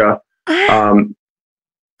Tayshia.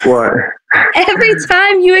 What? Every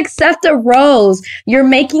time you accept a rose, you're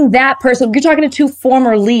making that person, you're talking to two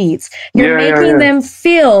former leads. You're making them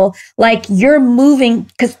feel like you're moving,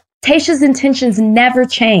 because Tayshia's intentions never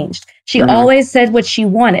changed. She always said what she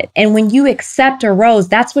wanted. And when you accept a rose,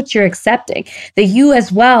 that's what you're accepting. That you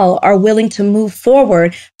as well are willing to move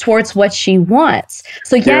forward towards what she wants.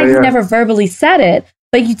 So you never verbally said it,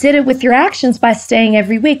 but you did it with your actions by staying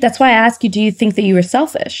every week. That's why I ask you, do you think that you were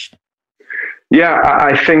selfish? Yeah,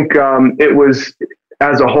 I think it was,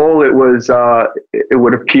 as a whole, it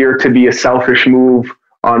would appear to be a selfish move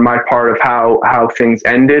on my part of how things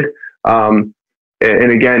ended.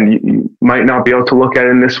 and again, you might not be able to look at it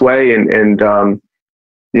in this way, and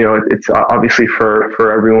it's obviously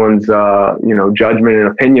for everyone's judgment and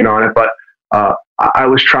opinion on it. But I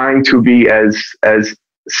was trying to be as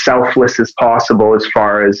selfless as possible, as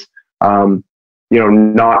far as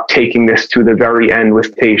not taking this to the very end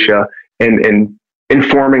with Tayshia and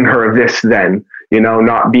informing her of this. Then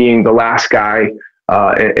not being the last guy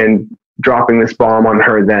and dropping this bomb on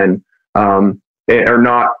her then. Or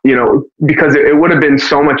not, because it would have been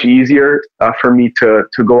so much easier for me to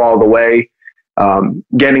go all the way,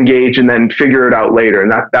 get engaged, and then figure it out later.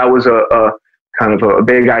 And that was a kind of a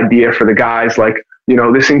big idea for the guys. Like,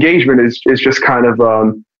 this engagement is just kind of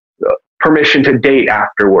permission to date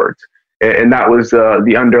afterwards. And that was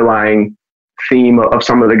the underlying theme of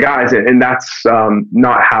some of the guys. And that's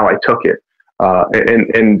not how I took it.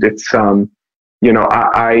 And it's, I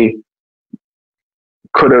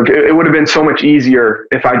could have, it would have been so much easier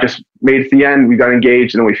if I just made it to the end, we got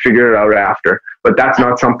engaged, and then we figured it out after. But that's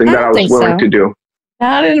not something that I was willing to do.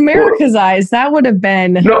 Not in America's eyes. That would have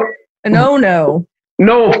been a no.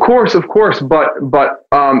 No, of course. But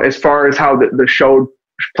as far as how the show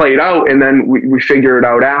played out, and then we figure it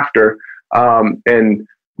out after.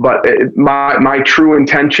 My true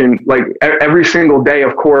intention, like every single day,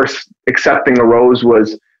 of course, accepting a rose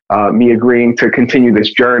was me agreeing to continue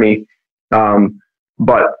this journey.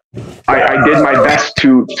 But I did my best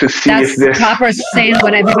to see if this. Topper's saying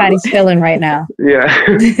what everybody's feeling right now. Yeah,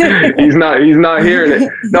 he's not hearing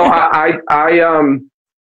it. No, I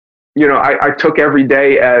took every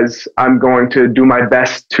day as I'm going to do my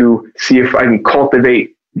best to see if I can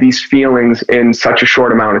cultivate these feelings in such a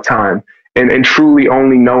short amount of time, and truly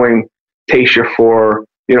only knowing Tayshia for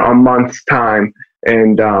a month's time,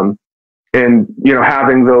 and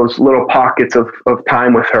having those little pockets of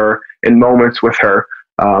time with her and moments with her.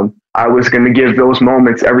 I was going to give those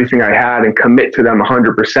moments everything I had and commit to them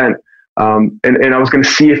 100%. And I was going to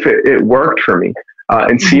see if it worked for me,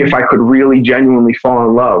 and see if I could really genuinely fall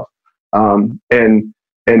in love. And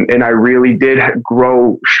I really did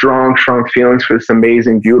grow strong feelings for this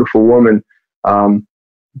amazing, beautiful woman.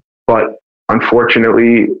 But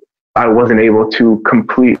unfortunately, I wasn't able to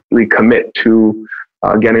completely commit to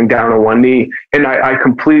getting down on one knee. And I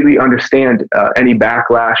completely understand any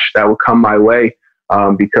backlash that would come my way,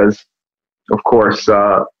 because, of course,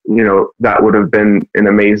 that would have been an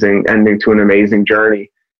amazing ending to an amazing journey.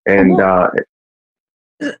 And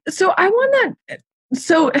so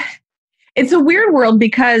it's a weird world,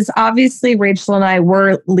 because obviously Rachel and I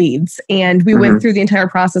were leads, and we went through the entire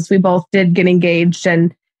process. We both did get engaged,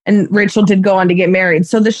 and Rachel did go on to get married.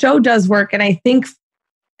 So the show does work. And I think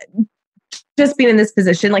just being in this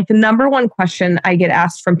position, like, the number one question I get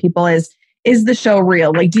asked from people is the show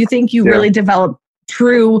real? Like, do you think you really develop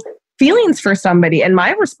true feelings for somebody? And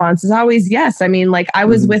my response is always yes. I mean, like, I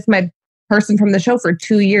was with my person from the show for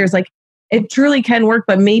 2 years. Like, it truly can work.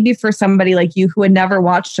 But maybe for somebody like you who had never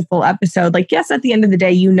watched a full episode, like, yes, at the end of the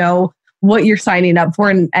day, what you're signing up for,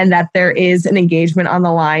 and that there is an engagement on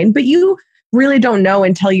the line, but you really don't know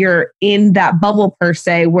until you're in that bubble, per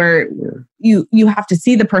se, where you have to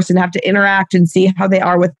see the person, have to interact and see how they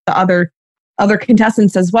are with the other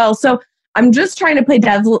contestants as well. So I'm just trying to play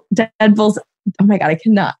devil's oh my God, I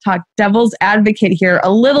cannot talk, devil's advocate here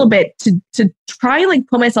a little bit to try and, like,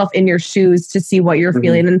 put myself in your shoes to see what you're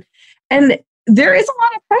feeling. And there is a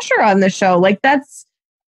lot of pressure on the show. Like,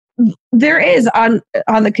 there is on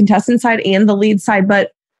the contestant side and the lead side,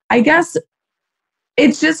 but I guess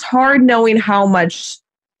it's just hard knowing how much,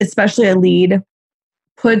 especially a lead,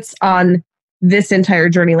 puts on this entire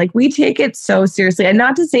journey. Like, we take it so seriously, and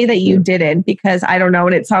not to say that you didn't, because I don't know.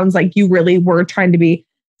 And it sounds like you really were trying to be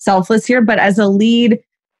selfless here, but as a lead,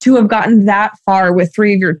 to have gotten that far with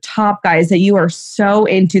 3 of your top guys that you are so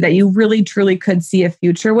into, that you really truly could see a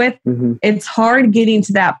future with, it's hard getting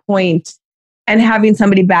to that point and having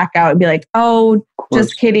somebody back out and be like, oh,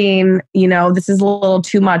 just kidding. This is a little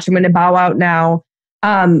too much. I'm going to bow out now.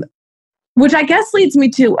 Which I guess leads me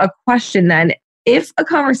to a question then. If a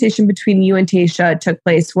conversation between you and Tayshia took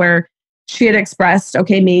place where she had expressed,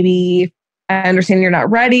 okay, maybe I understand you're not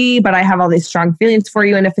ready, but I have all these strong feelings for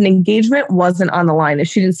you. And if an engagement wasn't on the line, if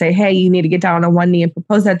she didn't say, hey, you need to get down on one knee and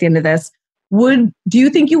propose at the end of this, do you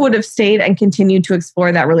think you would have stayed and continued to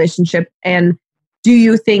explore that relationship? And do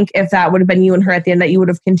you think if that would have been you and her at the end, that you would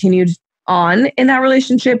have continued on in that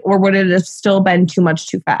relationship, or would it have still been too much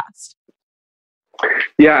too fast?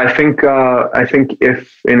 Yeah, I think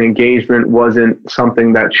if an engagement wasn't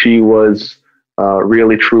something that she was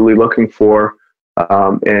really truly looking for,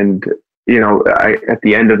 and at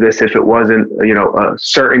the end of this, if it wasn't a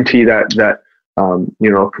certainty that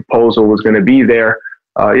a proposal was going to be there,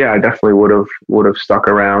 I definitely would have stuck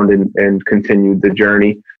around and continued the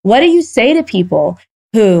journey. What do you say to people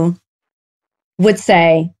who would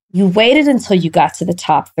say, you waited until you got to the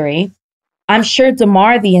top 3? I'm sure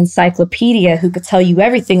Damar, the encyclopedia, who could tell you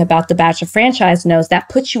everything about the Bachelor franchise, knows that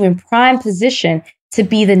puts you in prime position to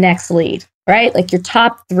be the next lead, right? Like your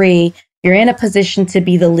top 3, you're in a position to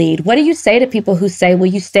be the lead. What do you say to people who say, well,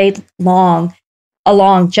 you stayed along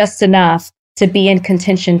just enough to be in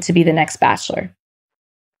contention to be the next Bachelor?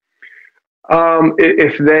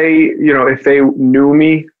 If they knew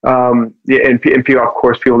me, and people, of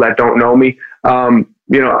course, people that don't know me,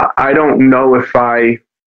 I don't know if I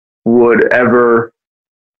would ever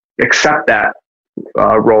accept that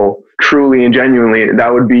role truly and genuinely.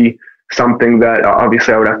 That would be something that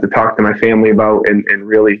obviously I would have to talk to my family about and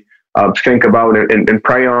really think about and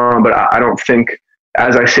pray on. But I don't think,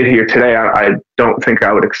 as I sit here today, I don't think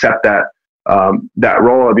I would accept that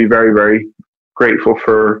role. I'd be very, very grateful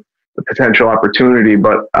for the potential opportunity,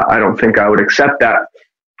 but I don't think I would accept that.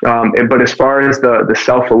 But as far as the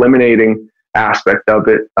self-eliminating aspect of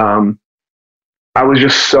it, I was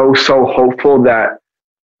just so hopeful that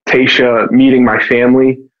Tayshia meeting my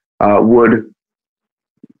family would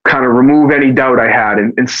kind of remove any doubt I had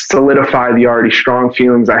and solidify the already strong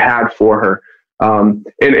feelings I had for her. And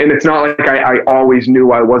it's not like I always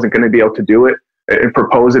knew I wasn't going to be able to do it and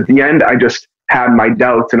propose at the end. I just had my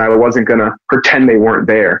doubts and I wasn't going to pretend they weren't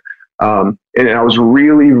there. And I was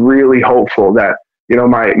really, really hopeful that,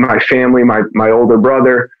 my family, my older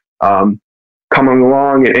brother, coming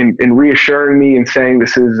along and reassuring me and saying,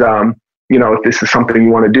 this is, if this is something you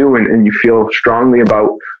want to do and you feel strongly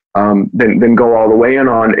about, then go all the way in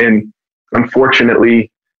on. And unfortunately,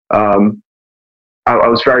 I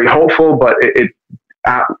was very hopeful, but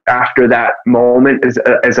after that moment,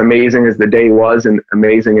 as amazing as the day was and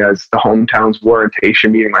amazing as the hometowns were and Tayshia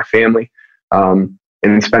meeting my family,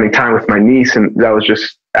 and spending time with my niece, and that was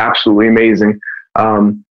just absolutely amazing.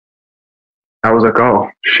 I was like, oh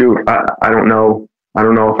shoot, I don't know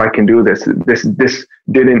if I can do this. This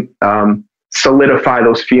didn't solidify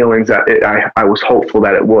those feelings that I was hopeful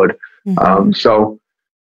that it would. Mm-hmm. So,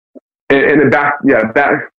 and back.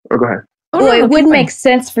 Oh, go ahead. Well, it would make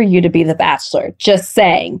sense for you to be the Bachelor, just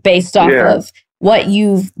saying, based off of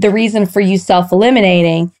the reason for you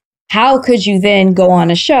self-eliminating. How could you then go on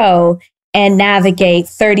a show and navigate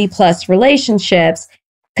 30 plus relationships?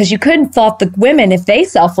 Because you couldn't fault the women if they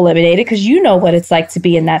self-eliminated, because you know what it's like to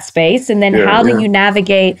be in that space. And then how do you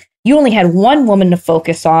navigate? You only had one woman to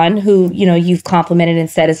focus on who, you've complimented and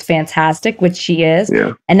said is fantastic, which she is.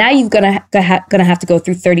 Yeah. And now you're gonna have to go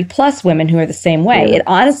through 30 plus women who are the same way. Yeah. It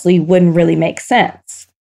honestly wouldn't really make sense.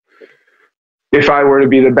 If I were to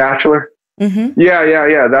be the Bachelor? Mm-hmm.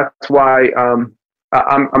 Yeah. That's why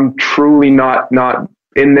I'm truly not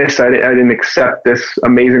in this. I didn't accept this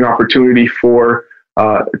amazing opportunity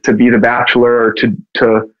to be the Bachelor or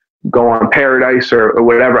to go on Paradise or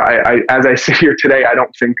whatever. I as I sit here today, I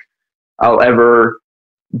don't think I'll ever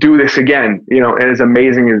do this again. And as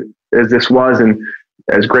amazing as this was, and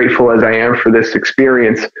as grateful as I am for this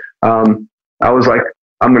experience, I was like,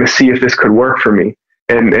 I'm going to see if this could work for me.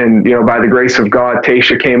 And by the grace of God,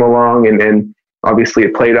 Tayshia came along, and obviously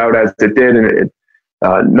it played out as it did, and it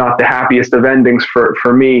not the happiest of endings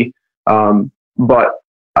for me. But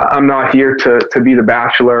I'm not here to be the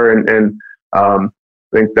Bachelor, and I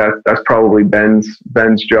think that's probably Ben's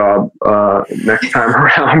job next time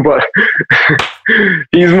around. But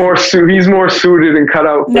he's more suited and cut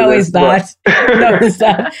out for No, this, he's not. No, he's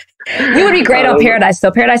not. You would be great on Paradise,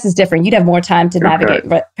 though. Paradise is different. You'd have more time to navigate.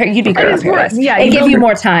 You'd be great on Paradise. It'd give you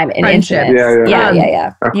more time and intimate.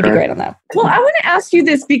 Yeah. Okay. You'd be great on that. Well, I want to ask you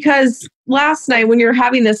this, because last night when you're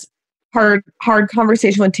having this hard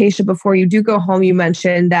conversation with Tayshia before you do go home, you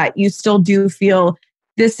mentioned that you still do feel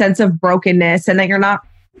this sense of brokenness and that you're not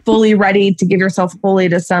fully ready to give yourself fully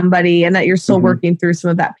to somebody, and that you're still working through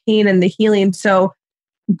some of that pain and the healing. So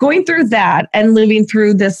going through that and living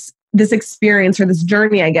through this experience, or this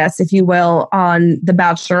journey, I guess, if you will, on The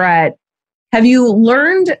Bachelorette, have you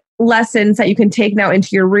learned lessons that you can take now into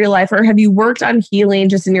your real life, or have you worked on healing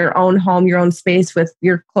just in your own home, your own space with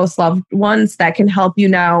your close loved ones that can help you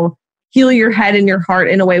now heal your head and your heart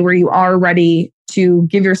in a way where you are ready to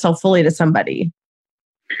give yourself fully to somebody?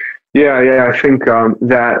 Yeah. I think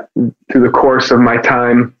that through the course of my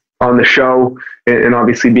time on the show, and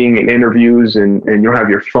obviously being in interviews, and you'll have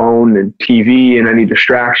your phone and TV and any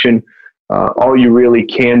distraction, all you really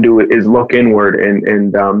can do is look inward.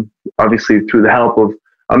 And obviously through the help of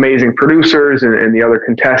amazing producers and the other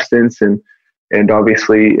contestants, and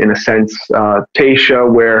obviously in a sense, Tayshia,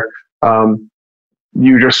 where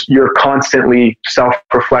you're constantly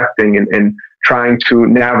self-reflecting and trying to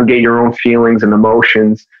navigate your own feelings and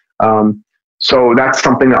emotions. So that's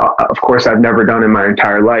something, of course, I've never done in my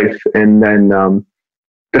entire life. And then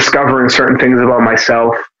discovering certain things about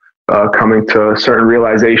myself, coming to certain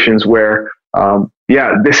realizations where,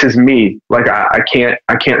 this is me. Like I can't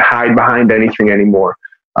hide behind anything anymore.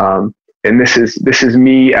 And this is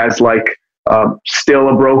me as like still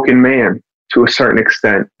a broken man to a certain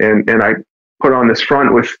extent. And I put on this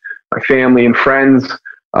front with my family and friends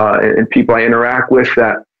and people I interact with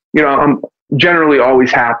that, I'm generally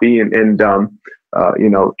always happy and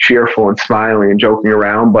cheerful and smiling and joking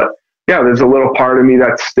around. But yeah, there's a little part of me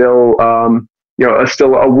that's still,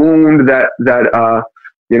 still a wound that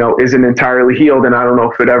isn't entirely healed. And I don't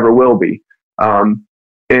know if it ever will be.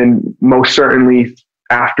 And most certainly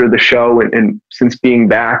after the show and since being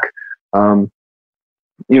back,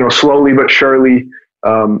 slowly but surely,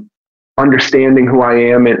 understanding who I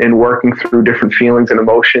am and working through different feelings and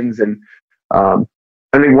emotions. And I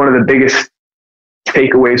think one of the biggest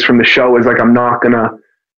takeaways from the show is like, I'm not going to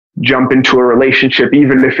jump into a relationship,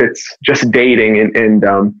 even if it's just dating. And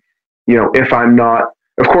if I'm not,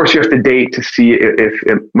 of course you have to date to see if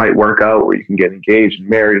it might work out where you can get engaged and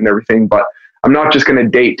married and everything, but I'm not just going to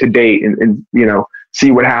date and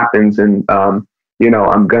see what happens. And, I'm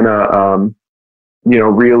going to,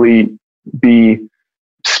 really be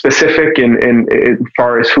specific and as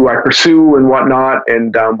far as who I pursue and whatnot.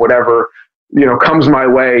 And whatever, comes my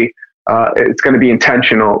way, it's going to be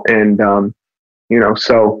intentional. And, and it's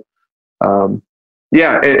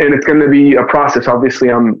going to be a process.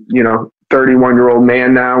 Obviously I'm, 31-year-old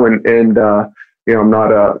man now and I'm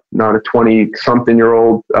not a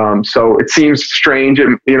 20-something-year-old. So it seems strange.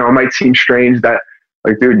 It might seem strange that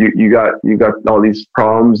like, dude, you got all these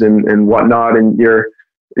problems and whatnot. And you're,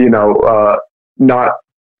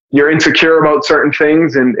 you're insecure about certain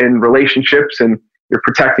things and relationships, and you're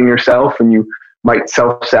protecting yourself, and you might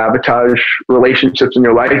self-sabotage relationships in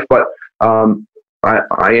your life. But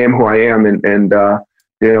I am who I am, and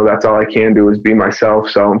that's all I can do is be myself.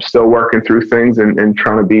 So I'm still working through things and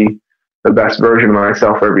trying to be the best version of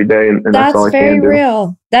myself every day. And that's all I can do. That's very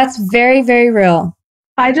real. That's very, very real.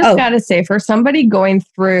 I just got to say, for somebody going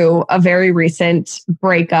through a very recent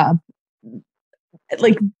breakup,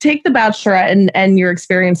 like take The Bachelorette and your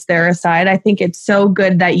experience there aside, I think it's so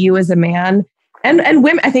good that you as a man and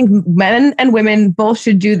women, I think men and women both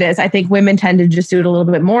should do this. I think women tend to just do it a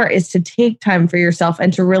little bit more, is to take time for yourself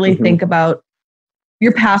and to really think about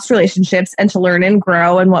your past relationships and to learn and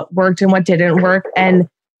grow and what worked and what didn't work and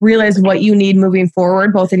realize what you need moving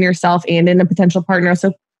forward, both in yourself and in a potential partner.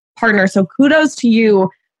 So kudos to you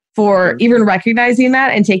for even recognizing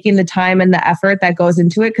that and taking the time and the effort that goes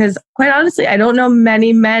into it. Because quite honestly, I don't know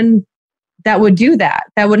many men that would do that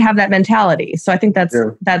would have that mentality. So I think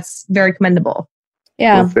that's very commendable.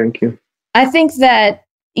 Yeah. Well, thank you. I think that,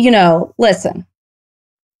 listen,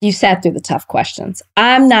 you sat through the tough questions.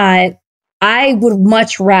 I would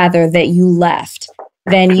much rather that you left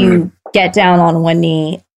than you get down on one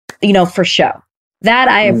knee, for show. That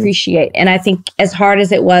I appreciate. And I think as hard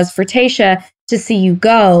as it was for Tayshia to see you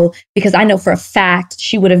go, because I know for a fact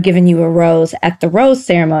she would have given you a rose at the rose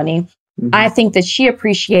ceremony, I think that she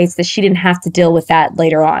appreciates that she didn't have to deal with that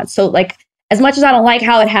later on. So like, as much as I don't like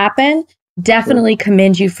how it happened, definitely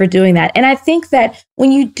commend you for doing that. And I think that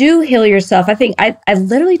when you do heal yourself, I think I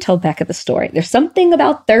literally told Becca the story. There's something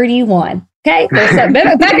about 31. Okay. Becca,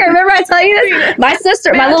 remember I tell you this?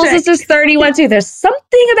 My little sister's 31 too. There's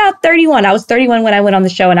something about 31. I was 31 when I went on the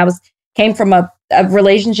show, and I came from a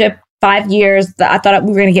relationship 5 years. I thought we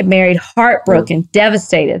were going to get married, heartbroken,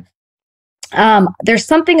 devastated. There's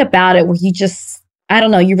something about it where you just, I don't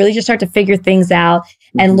know, you really just start to figure things out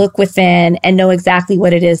and look within and know exactly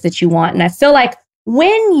what it is that you want. And I feel like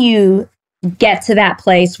when you get to that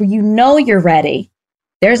place where you're ready,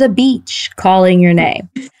 there's a beach calling your name.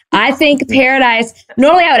 I think paradise,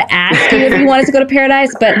 normally I would ask you if you wanted to go to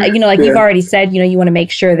paradise, but you've already said, you want to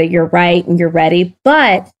make sure that you're right and you're ready.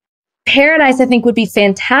 But paradise, I think, would be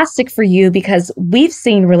fantastic for you because we've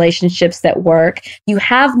seen relationships that work. You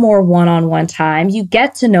have more one-on-one time. You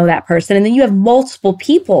get to know that person, and then you have multiple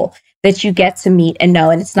people that you get to meet and know,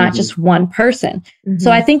 and it's not just one person. So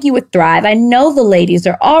I think you would thrive. I know the ladies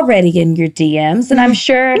are already in your DMs, and I'm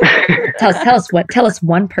sure. Tell us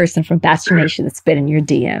one person from Bachelor Nation that's been in your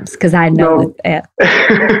DMs, because I know that.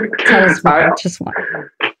 Tell us one, just one.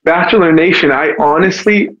 Bachelor Nation. I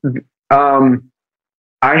honestly, I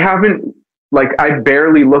haven't. Like, I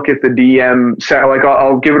barely look at the DM. Like,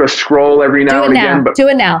 I'll give it a scroll every now and again. Do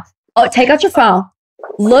it now. Oh, take out your phone.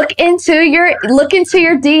 Look into your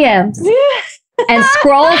DMs and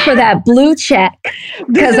scroll for that blue check,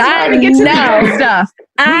 because I know stuff.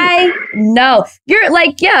 I know. You're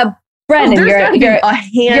like, yeah, Brendan,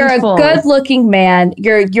 you're a good looking man.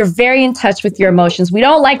 You're very in touch with your emotions. We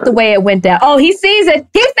don't like the way it went down. Oh, he sees it.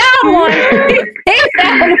 He found one. He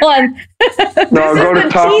found one. No, go to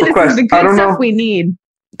top request. I don't know. We need.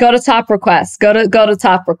 Go to top requests. Go to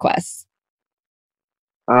top requests.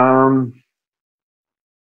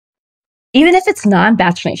 Even if it's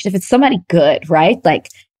non-Bachelor Nation, if it's somebody good, right? Like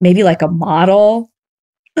maybe like a model.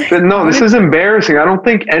 No, this is embarrassing. I don't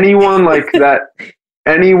think anyone like that.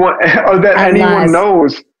 Anyone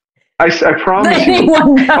knows. I promise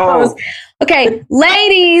anyone knows. Okay,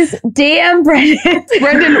 ladies, DM Brendan.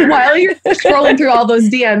 Brendan, while you're scrolling through all those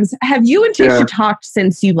DMs, have you and Tasha talked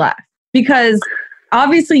since you left? Because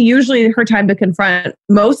obviously, usually her time to confront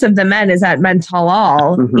most of the men is at Mental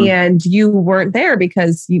All, and you weren't there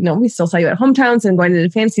because, we still saw you at Hometowns and going to the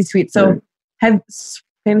Fantasy Suite. So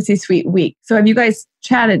Fantasy Suite week. So have you guys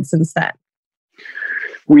chatted since then?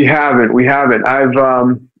 We haven't.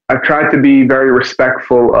 I've tried to be very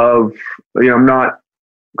respectful of, I'm not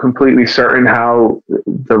completely certain how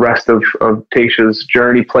the rest of Tasha's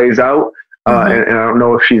journey plays out. And I don't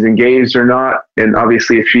know if she's engaged or not. And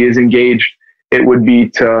obviously if she is engaged, it would be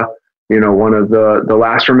to, one of the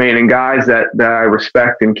last remaining guys that I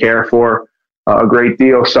respect and care for a great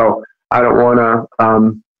deal. So I don't want to,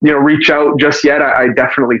 reach out just yet. I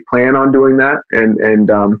definitely plan on doing that. And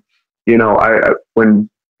when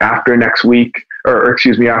after next week,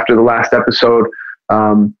 after the last episode,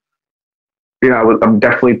 I'm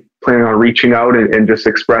definitely planning on reaching out and just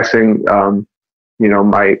expressing,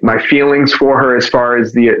 my feelings for her as far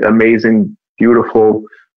as the amazing, beautiful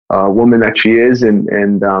woman that she is, and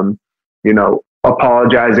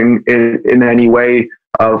apologizing in any way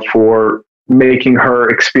for making her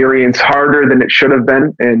experience harder than it should have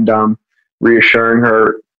been, and reassuring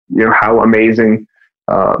her, how amazing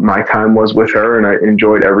my time was with her, and I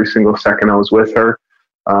enjoyed every single second I was with her.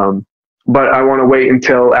 But I want to wait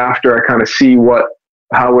until after I kind of see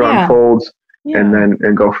how it unfolds, and then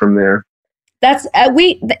go from there. That's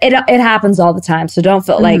it happens all the time. So don't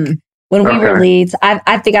feel like when we were leads,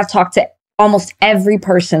 I think I've talked to almost every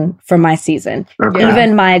person from my season,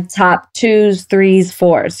 even my top 2s, 3s,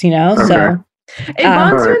 4s, so it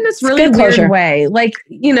bonds you in this really weird way. Like,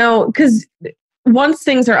 because once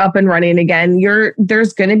things are up and running again,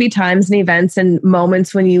 there's going to be times and events and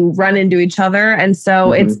moments when you run into each other. And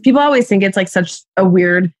so it's, people always think it's like such a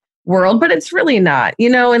weird world, but it's really not,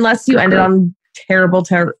 unless you ended on terrible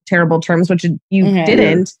terms, which you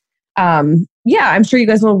didn't. I'm sure you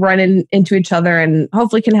guys will run into each other and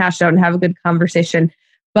hopefully can hash it out and have a good conversation.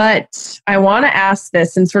 But I want to ask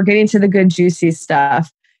this, since we're getting to the good, juicy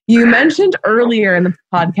stuff. You mentioned earlier in the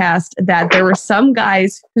podcast that there were some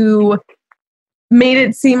guys who made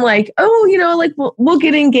it seem like, we'll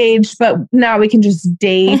get engaged, but now we can just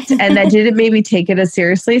date, and that didn't maybe take it as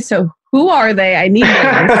seriously. So who are they? I need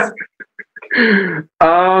names.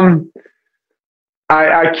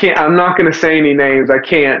 I can't. I'm not going to say any names. I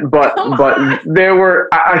can't. But there were.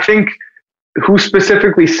 I think who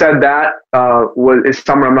specifically said that is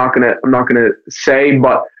someone I'm not going to say.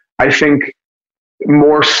 But I think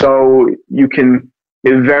more so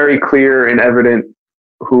it's very clear and evident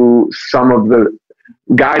who some of the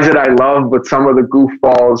guys that I love, but some of the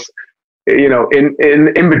goofballs,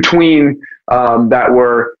 in between that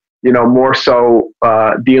were, more so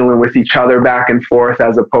dealing with each other back and forth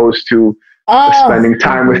as opposed to spending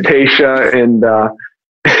time with Tasha and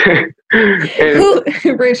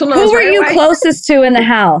Rachel knows. Who were you closest to in the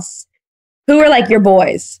house? Who were like your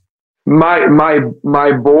boys? My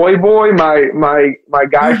boy, my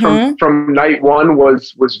guy from night one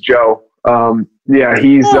was Joe.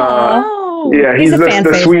 He's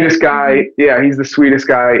the sweetest guy. Yeah, he's the sweetest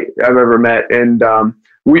guy I've ever met. And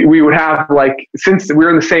we would have, like, since we were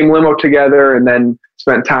in the same limo together, and then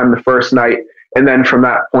spent time the first night, and then from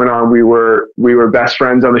that point on we were best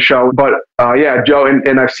friends on the show. But Joe,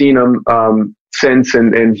 and I've seen him since,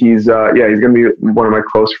 and he's gonna be one of my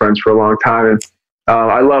close friends for a long time. And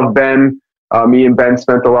I love Ben. Me and Ben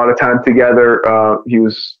spent a lot of time together. He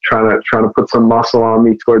was trying to put some muscle on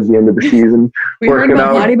me towards the end of the season. We heard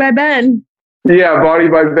about Body by Ben. Yeah, Body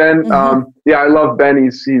by Ben. I love Ben.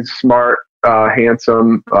 He's smart,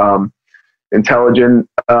 handsome, intelligent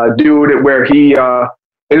dude. Where he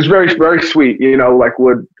it was very, very sweet.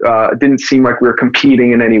 Didn't seem like we were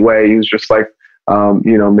competing in any way. He was just like,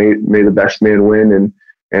 may the best man win.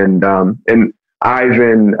 And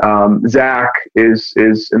Ivan, Zach is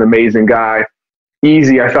an amazing guy.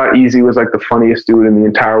 Easy, I thought Easy was like the funniest dude in the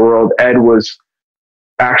entire world. Ed's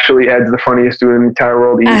the funniest dude in the entire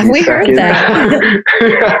world. We heard that.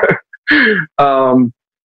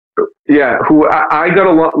 who I got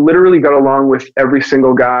along, literally got along with every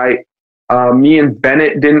single guy. Me and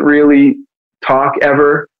Bennett didn't really talk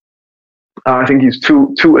ever. I think he's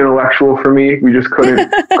too intellectual for me. We just couldn't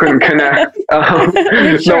connect.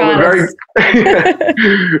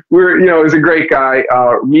 We're he's a great guy.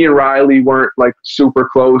 Me and Riley weren't like super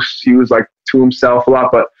close. He was like to himself a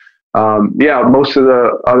lot, but most of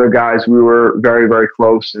the other guys we were very, very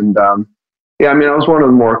close. And I was one of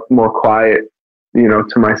the more quiet,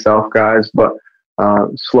 to myself guys, but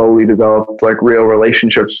slowly developed like real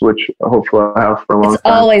relationships, which hopefully I have for a long time. It's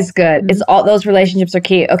always good. It's all those relationships are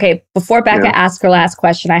key. Okay, before Becca asks her last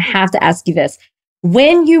question, I have to ask you this: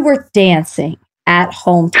 when you were dancing at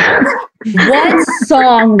Hometown, what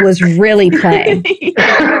song was really playing?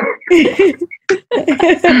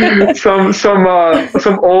 some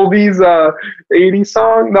oldies 80s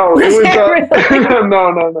song. No, it was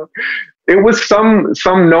no. It was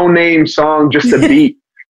some no-name song, just a beat.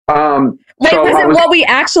 Wait, was it what we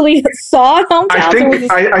actually saw at Hometown?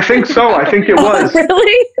 I think so. I think it was.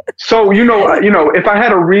 Really? So if I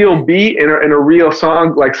had a real beat in a real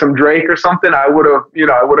song, like some Drake or something, I would have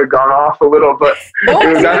gone off a little. But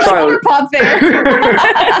that's why I was pop there.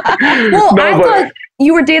 I thought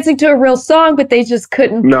you were dancing to a real song, but they just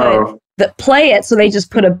couldn't play it, so they just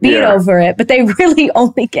put a beat over it. But they really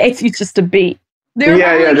only gave you just a beat.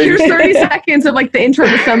 Here's 30 seconds of like the intro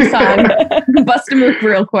to some song. Bust a move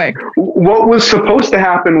real quick. What was supposed to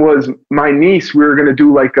happen was my niece, we were going to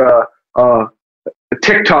do like a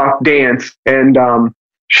TikTok dance, and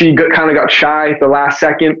she kind of got shy at the last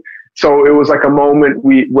second. So it was like a moment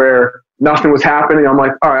where nothing was happening. I'm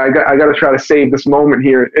like, all right, I got to try to save this moment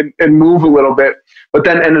here and move a little bit. But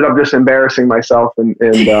then ended up just embarrassing myself, and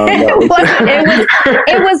it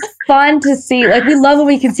was fun to see. Like, we love when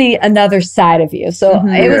we can see another side of you. So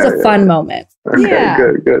it was a fun moment.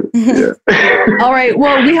 Okay, good. Yeah. All right.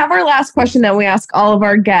 Well, we have our last question that we ask all of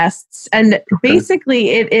our guests, and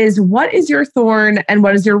basically, it is: what is your thorn and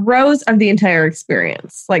what is your rose of the entire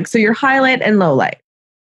experience? Like, so your highlight and low light.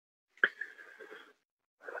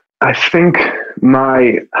 I think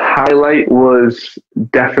my highlight was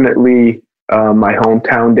definitely my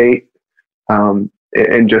hometown date,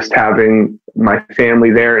 and just having my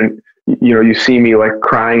family there. And, you see me like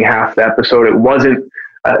crying half the episode. It wasn't,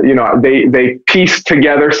 they pieced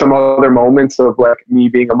together some other moments of like me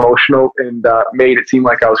being emotional and made it seem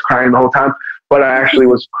like I was crying the whole time. But I actually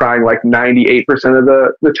was crying like 98% of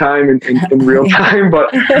the time in real time.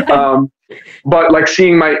 But like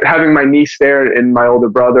having my niece there and my older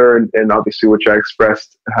brother, and obviously, which I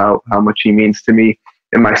expressed how much he means to me,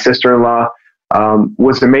 and my sister-in-law,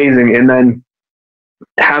 was amazing. And then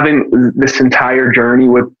having this entire journey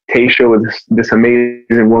with Tayshia, with this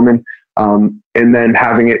amazing woman, and then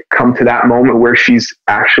having it come to that moment where she's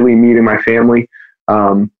actually meeting my family,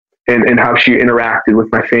 and how she interacted with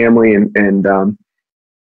my family. And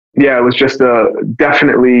it was just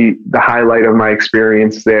definitely the highlight of my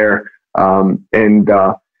experience there. And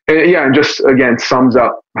just again sums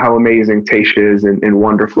up how amazing Tayshia is and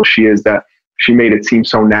wonderful she is, that she made it seem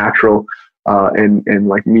so natural, and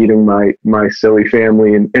like meeting my silly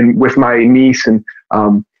family and with my niece and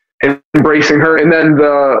embracing her. And then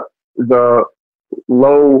the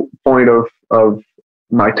low point of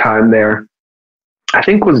my time there, I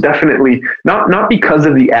think, was definitely not because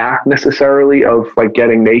of the act necessarily of like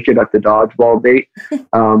getting naked at the dodgeball date,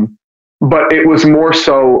 but it was more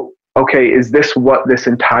so, okay, is this what this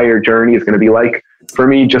entire journey is going to be like for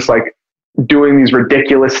me? Just like doing these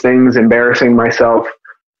ridiculous things, embarrassing myself.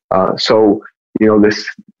 So, the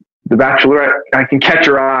Bachelorette, I can catch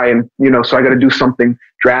her eye, and, so I got to do something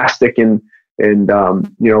drastic and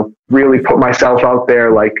really put myself out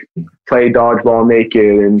there, like play dodgeball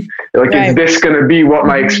naked. And like, is this going to be what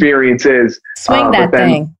my experience is? Swing that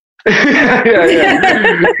thing. Which,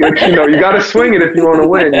 you got to swing it if you want to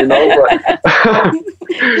win,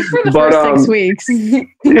 Just for the first 6 weeks.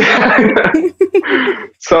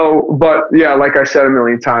 So, like I said a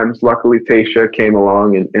million times, luckily Tayshia came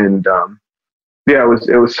along, and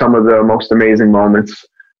it was some of the most amazing moments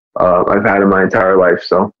I've had in my entire life.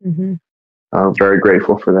 So I'm very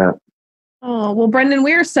grateful for that. Oh, well, Brendan,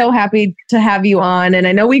 we are so happy to have you on. And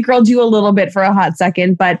I know we grilled you a little bit for a hot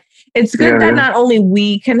second, but it's good that not only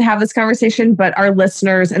we can have this conversation, but our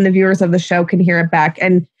listeners and the viewers of the show can hear it back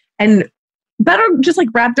and better just like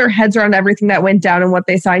wrap their heads around everything that went down and what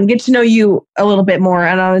they saw and get to know you a little bit more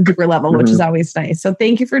and on a deeper level, which is always nice. So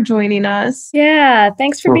thank you for joining us. Yeah.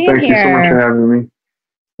 Thanks for being here. Thank you so much for having me.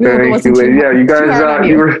 Thank you. Yeah, you guys,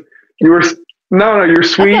 you were no, you're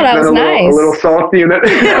sweet and a little salty. And that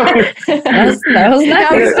was nice.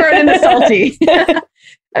 Now we started into salty.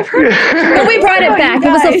 I've heard. But we brought it back. It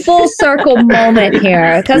was a full circle moment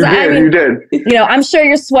here. Because you did. You know, I'm sure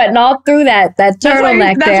you're sweating all through that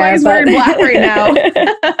turtleneck that's why he's wearing black right now.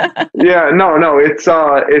 Yeah, no, it's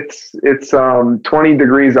 20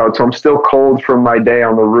 degrees out, so I'm still cold from my day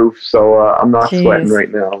on the roof. So I'm not sweating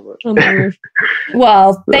right now. But.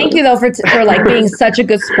 Well, thank you though for like being such a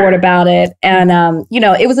good sport about it. And you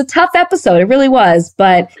know, it was a tough episode. It really was.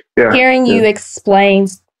 But hearing you explain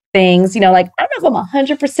things, you know, like, I don't know if I'm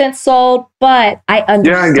 100% sold, but I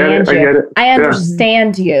understand I get it. I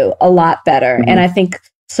understand you a lot better. Mm-hmm. And I think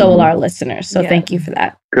so will our listeners. So thank you for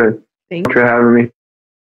that. Good. Thanks for having me.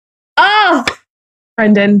 Oh,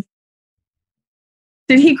 Brendan,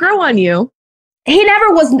 did he grow on you? He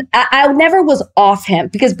never was. I never was off him,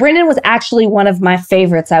 because Brendan was actually one of my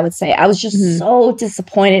favorites, I would say. I was just so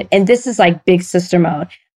disappointed. And this is like big sister mode.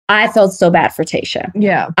 I felt so bad for Tayshia.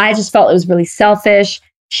 Yeah. I just felt it was really selfish.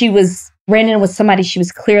 Brendan was somebody she was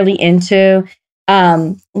clearly into.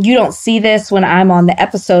 You don't see this when I'm on the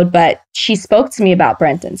episode, but she spoke to me about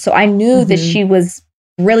Brendan. So I knew that she was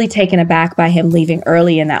really taken aback by him leaving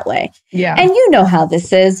early in that way. Yeah. And you know how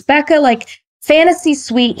this is, Becca, like fantasy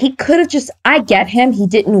suite, he could have I get him. He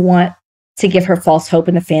didn't want to give her false hope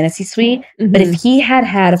in the fantasy suite. But if he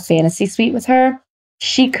had a fantasy suite with her,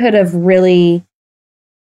 she could have really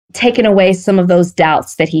taken away some of those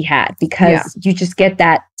doubts that he had, because you just get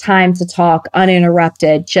that time to talk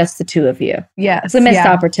uninterrupted, just the two of you. Yes. It's a missed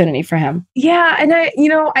opportunity for him. Yeah. And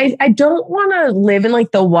I don't want to live in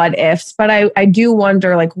like the what ifs, but I do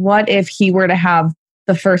wonder, like, what if he were to have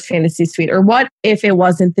the first fantasy suite, or what if it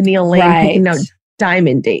wasn't the Neil Lane picking out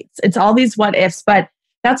diamond dates? It's all these what ifs, but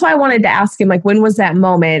that's why I wanted to ask him, like, when was that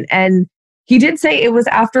moment? And he did say it was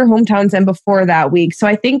after Hometowns and before that week. So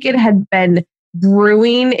I think it had been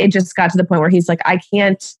brewing. It just got to the point where he's like, I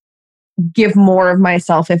can't give more of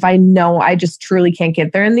myself if I know I just truly can't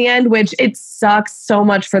get there in the end, which it sucks so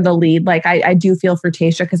much for the lead. Like I do feel for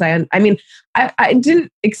Tayshia, because I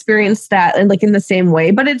didn't experience that in the same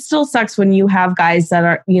way, but it still sucks when you have guys that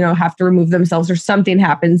are, have to remove themselves or something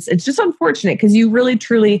happens. It's just unfortunate, because you really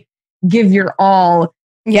truly give your all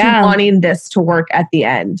to wanting this to work at the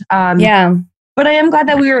end. But I am glad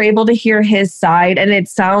that we were able to hear his side. And it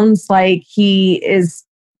sounds like he is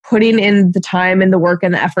putting in the time and the work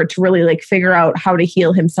and the effort to really like figure out how to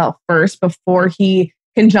heal himself first before he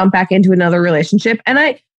can jump back into another relationship.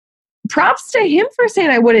 And props to him for saying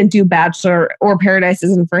I wouldn't do Bachelor or Paradise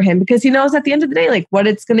isn't for him, because he knows at the end of the day, like, what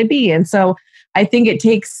it's going to be. And so I think it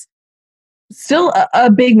takes still a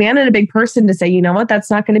big man and a big person to say, you know what, that's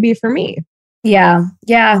not going to be for me. Yeah.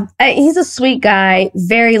 Yeah. He's a sweet guy,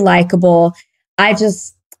 very likable.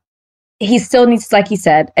 He still needs, like you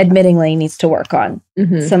said, admittingly needs to work on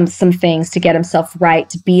some things to get himself right,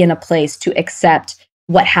 to be in a place to accept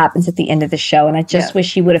what happens at the end of the show. And I just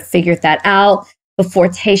wish he would have figured that out before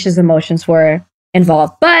Tayshia's emotions were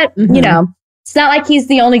involved. But, it's not like he's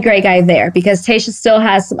the only great guy there, because Tayshia still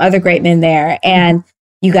has some other great men there. And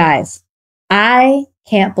you guys, I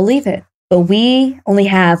can't believe it, but we only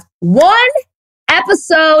have one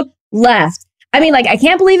episode left. I mean, like, I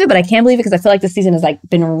can't believe it, but I can't believe it because I feel like this season has like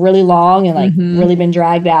been really long and like really been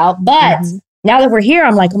dragged out. But now that we're here,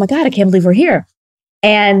 I'm like, oh my God, I can't believe we're here.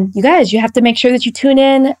 And you guys, you have to make sure that you tune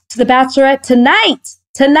in to The Bachelorette tonight.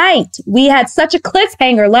 Tonight, we had such a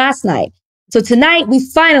cliffhanger last night. So tonight, we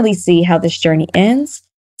finally see how this journey ends.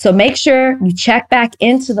 So make sure you check back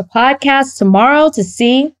into the podcast tomorrow to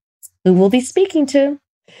see who we'll be speaking to.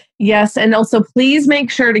 Yes. And also, please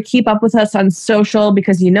make sure to keep up with us on social,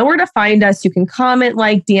 because you know where to find us. You can comment,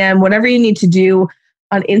 like, DM, whatever you need to do.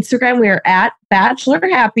 On Instagram, we are at Bachelor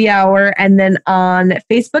Happy Hour. And then on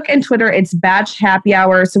Facebook and Twitter, it's Batch Happy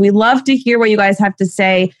Hour. So we love to hear what you guys have to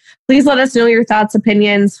say. Please let us know your thoughts,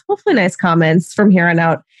 opinions, hopefully nice comments from here on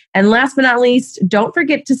out. And last but not least, don't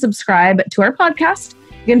forget to subscribe to our podcast.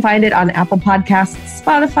 You can find it on Apple Podcasts,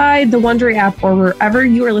 Spotify, the Wondery app, or wherever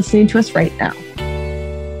you are listening to us right now.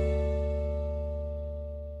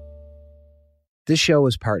 This show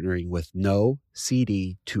is partnering with No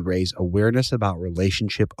CD to raise awareness about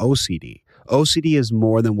relationship OCD. OCD is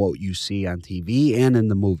more than what you see on TV and in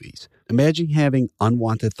the movies. Imagine having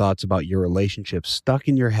unwanted thoughts about your relationship stuck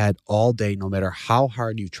in your head all day, no matter how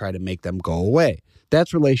hard you try to make them go away.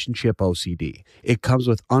 That's relationship OCD. It comes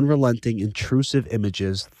with unrelenting, intrusive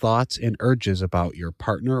images, thoughts, and urges about your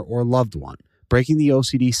partner or loved one. Breaking the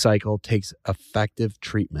OCD cycle takes effective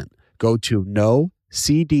treatment. Go to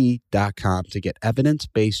NoCD.com to get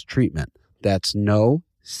evidence-based treatment. That's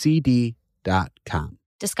NoCD.com.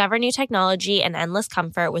 Discover new technology and endless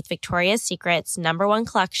comfort with Victoria's Secret's #1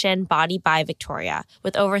 collection, Body by Victoria.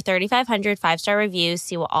 With over 3,500 five-star reviews,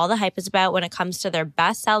 see what all the hype is about when it comes to their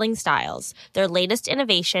best-selling styles. Their latest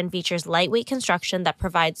innovation features lightweight construction that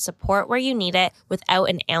provides support where you need it without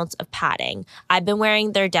an ounce of padding. I've been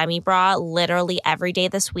wearing their demi bra literally every day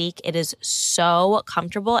this week. It is so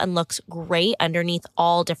comfortable and looks great underneath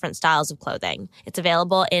all different styles of clothing. It's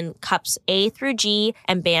available in cups A through G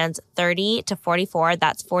and bands 30 to 44.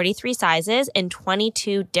 That's 43 sizes in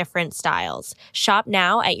 22 different styles. Shop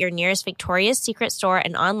now at your nearest Victoria's Secret store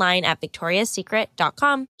and online at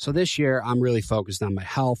victoriassecret.com. So this year, I'm really focused on my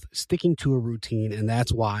health, sticking to a routine, and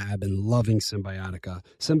that's why I've been loving Symbiotica.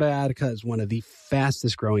 Symbiotica is one of the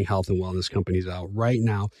fastest growing health and wellness companies out right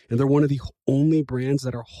now, and they're one of the only brands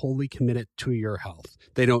that are wholly committed to your health.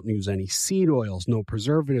 They don't use any seed oils, no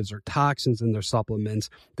preservatives or toxins in their supplements.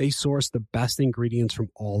 They source the best ingredients from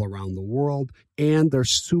all around the world, and they're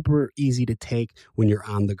super easy to take when you're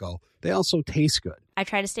on the go. They also taste good. I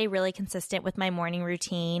try to stay really consistent with my morning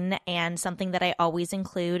routine, and something that I always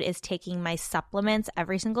include is taking my supplements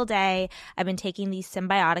every single day. I've been taking these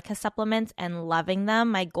Symbiotica supplements and loving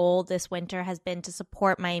them. My goal this winter has been to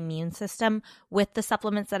support my immune system with the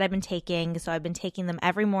supplements that I've been taking. So I've been taking them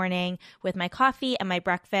every morning with my coffee and my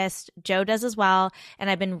breakfast. Joe does as well, and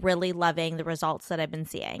I've been really loving the results that I've been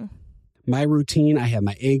seeing. My routine, I have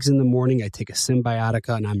my eggs in the morning, I take a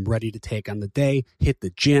Symbiotica, and I'm ready to take on the day, hit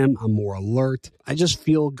the gym, I'm more alert. I just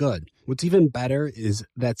feel good. What's even better is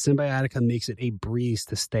that Symbiotica makes it a breeze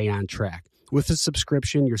to stay on track. With a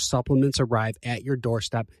subscription, your supplements arrive at your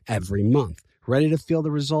doorstep every month. Ready to feel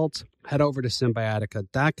the results? Head over to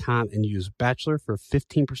Symbiotica.com and use Bachelor for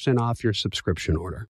 15% off your subscription order.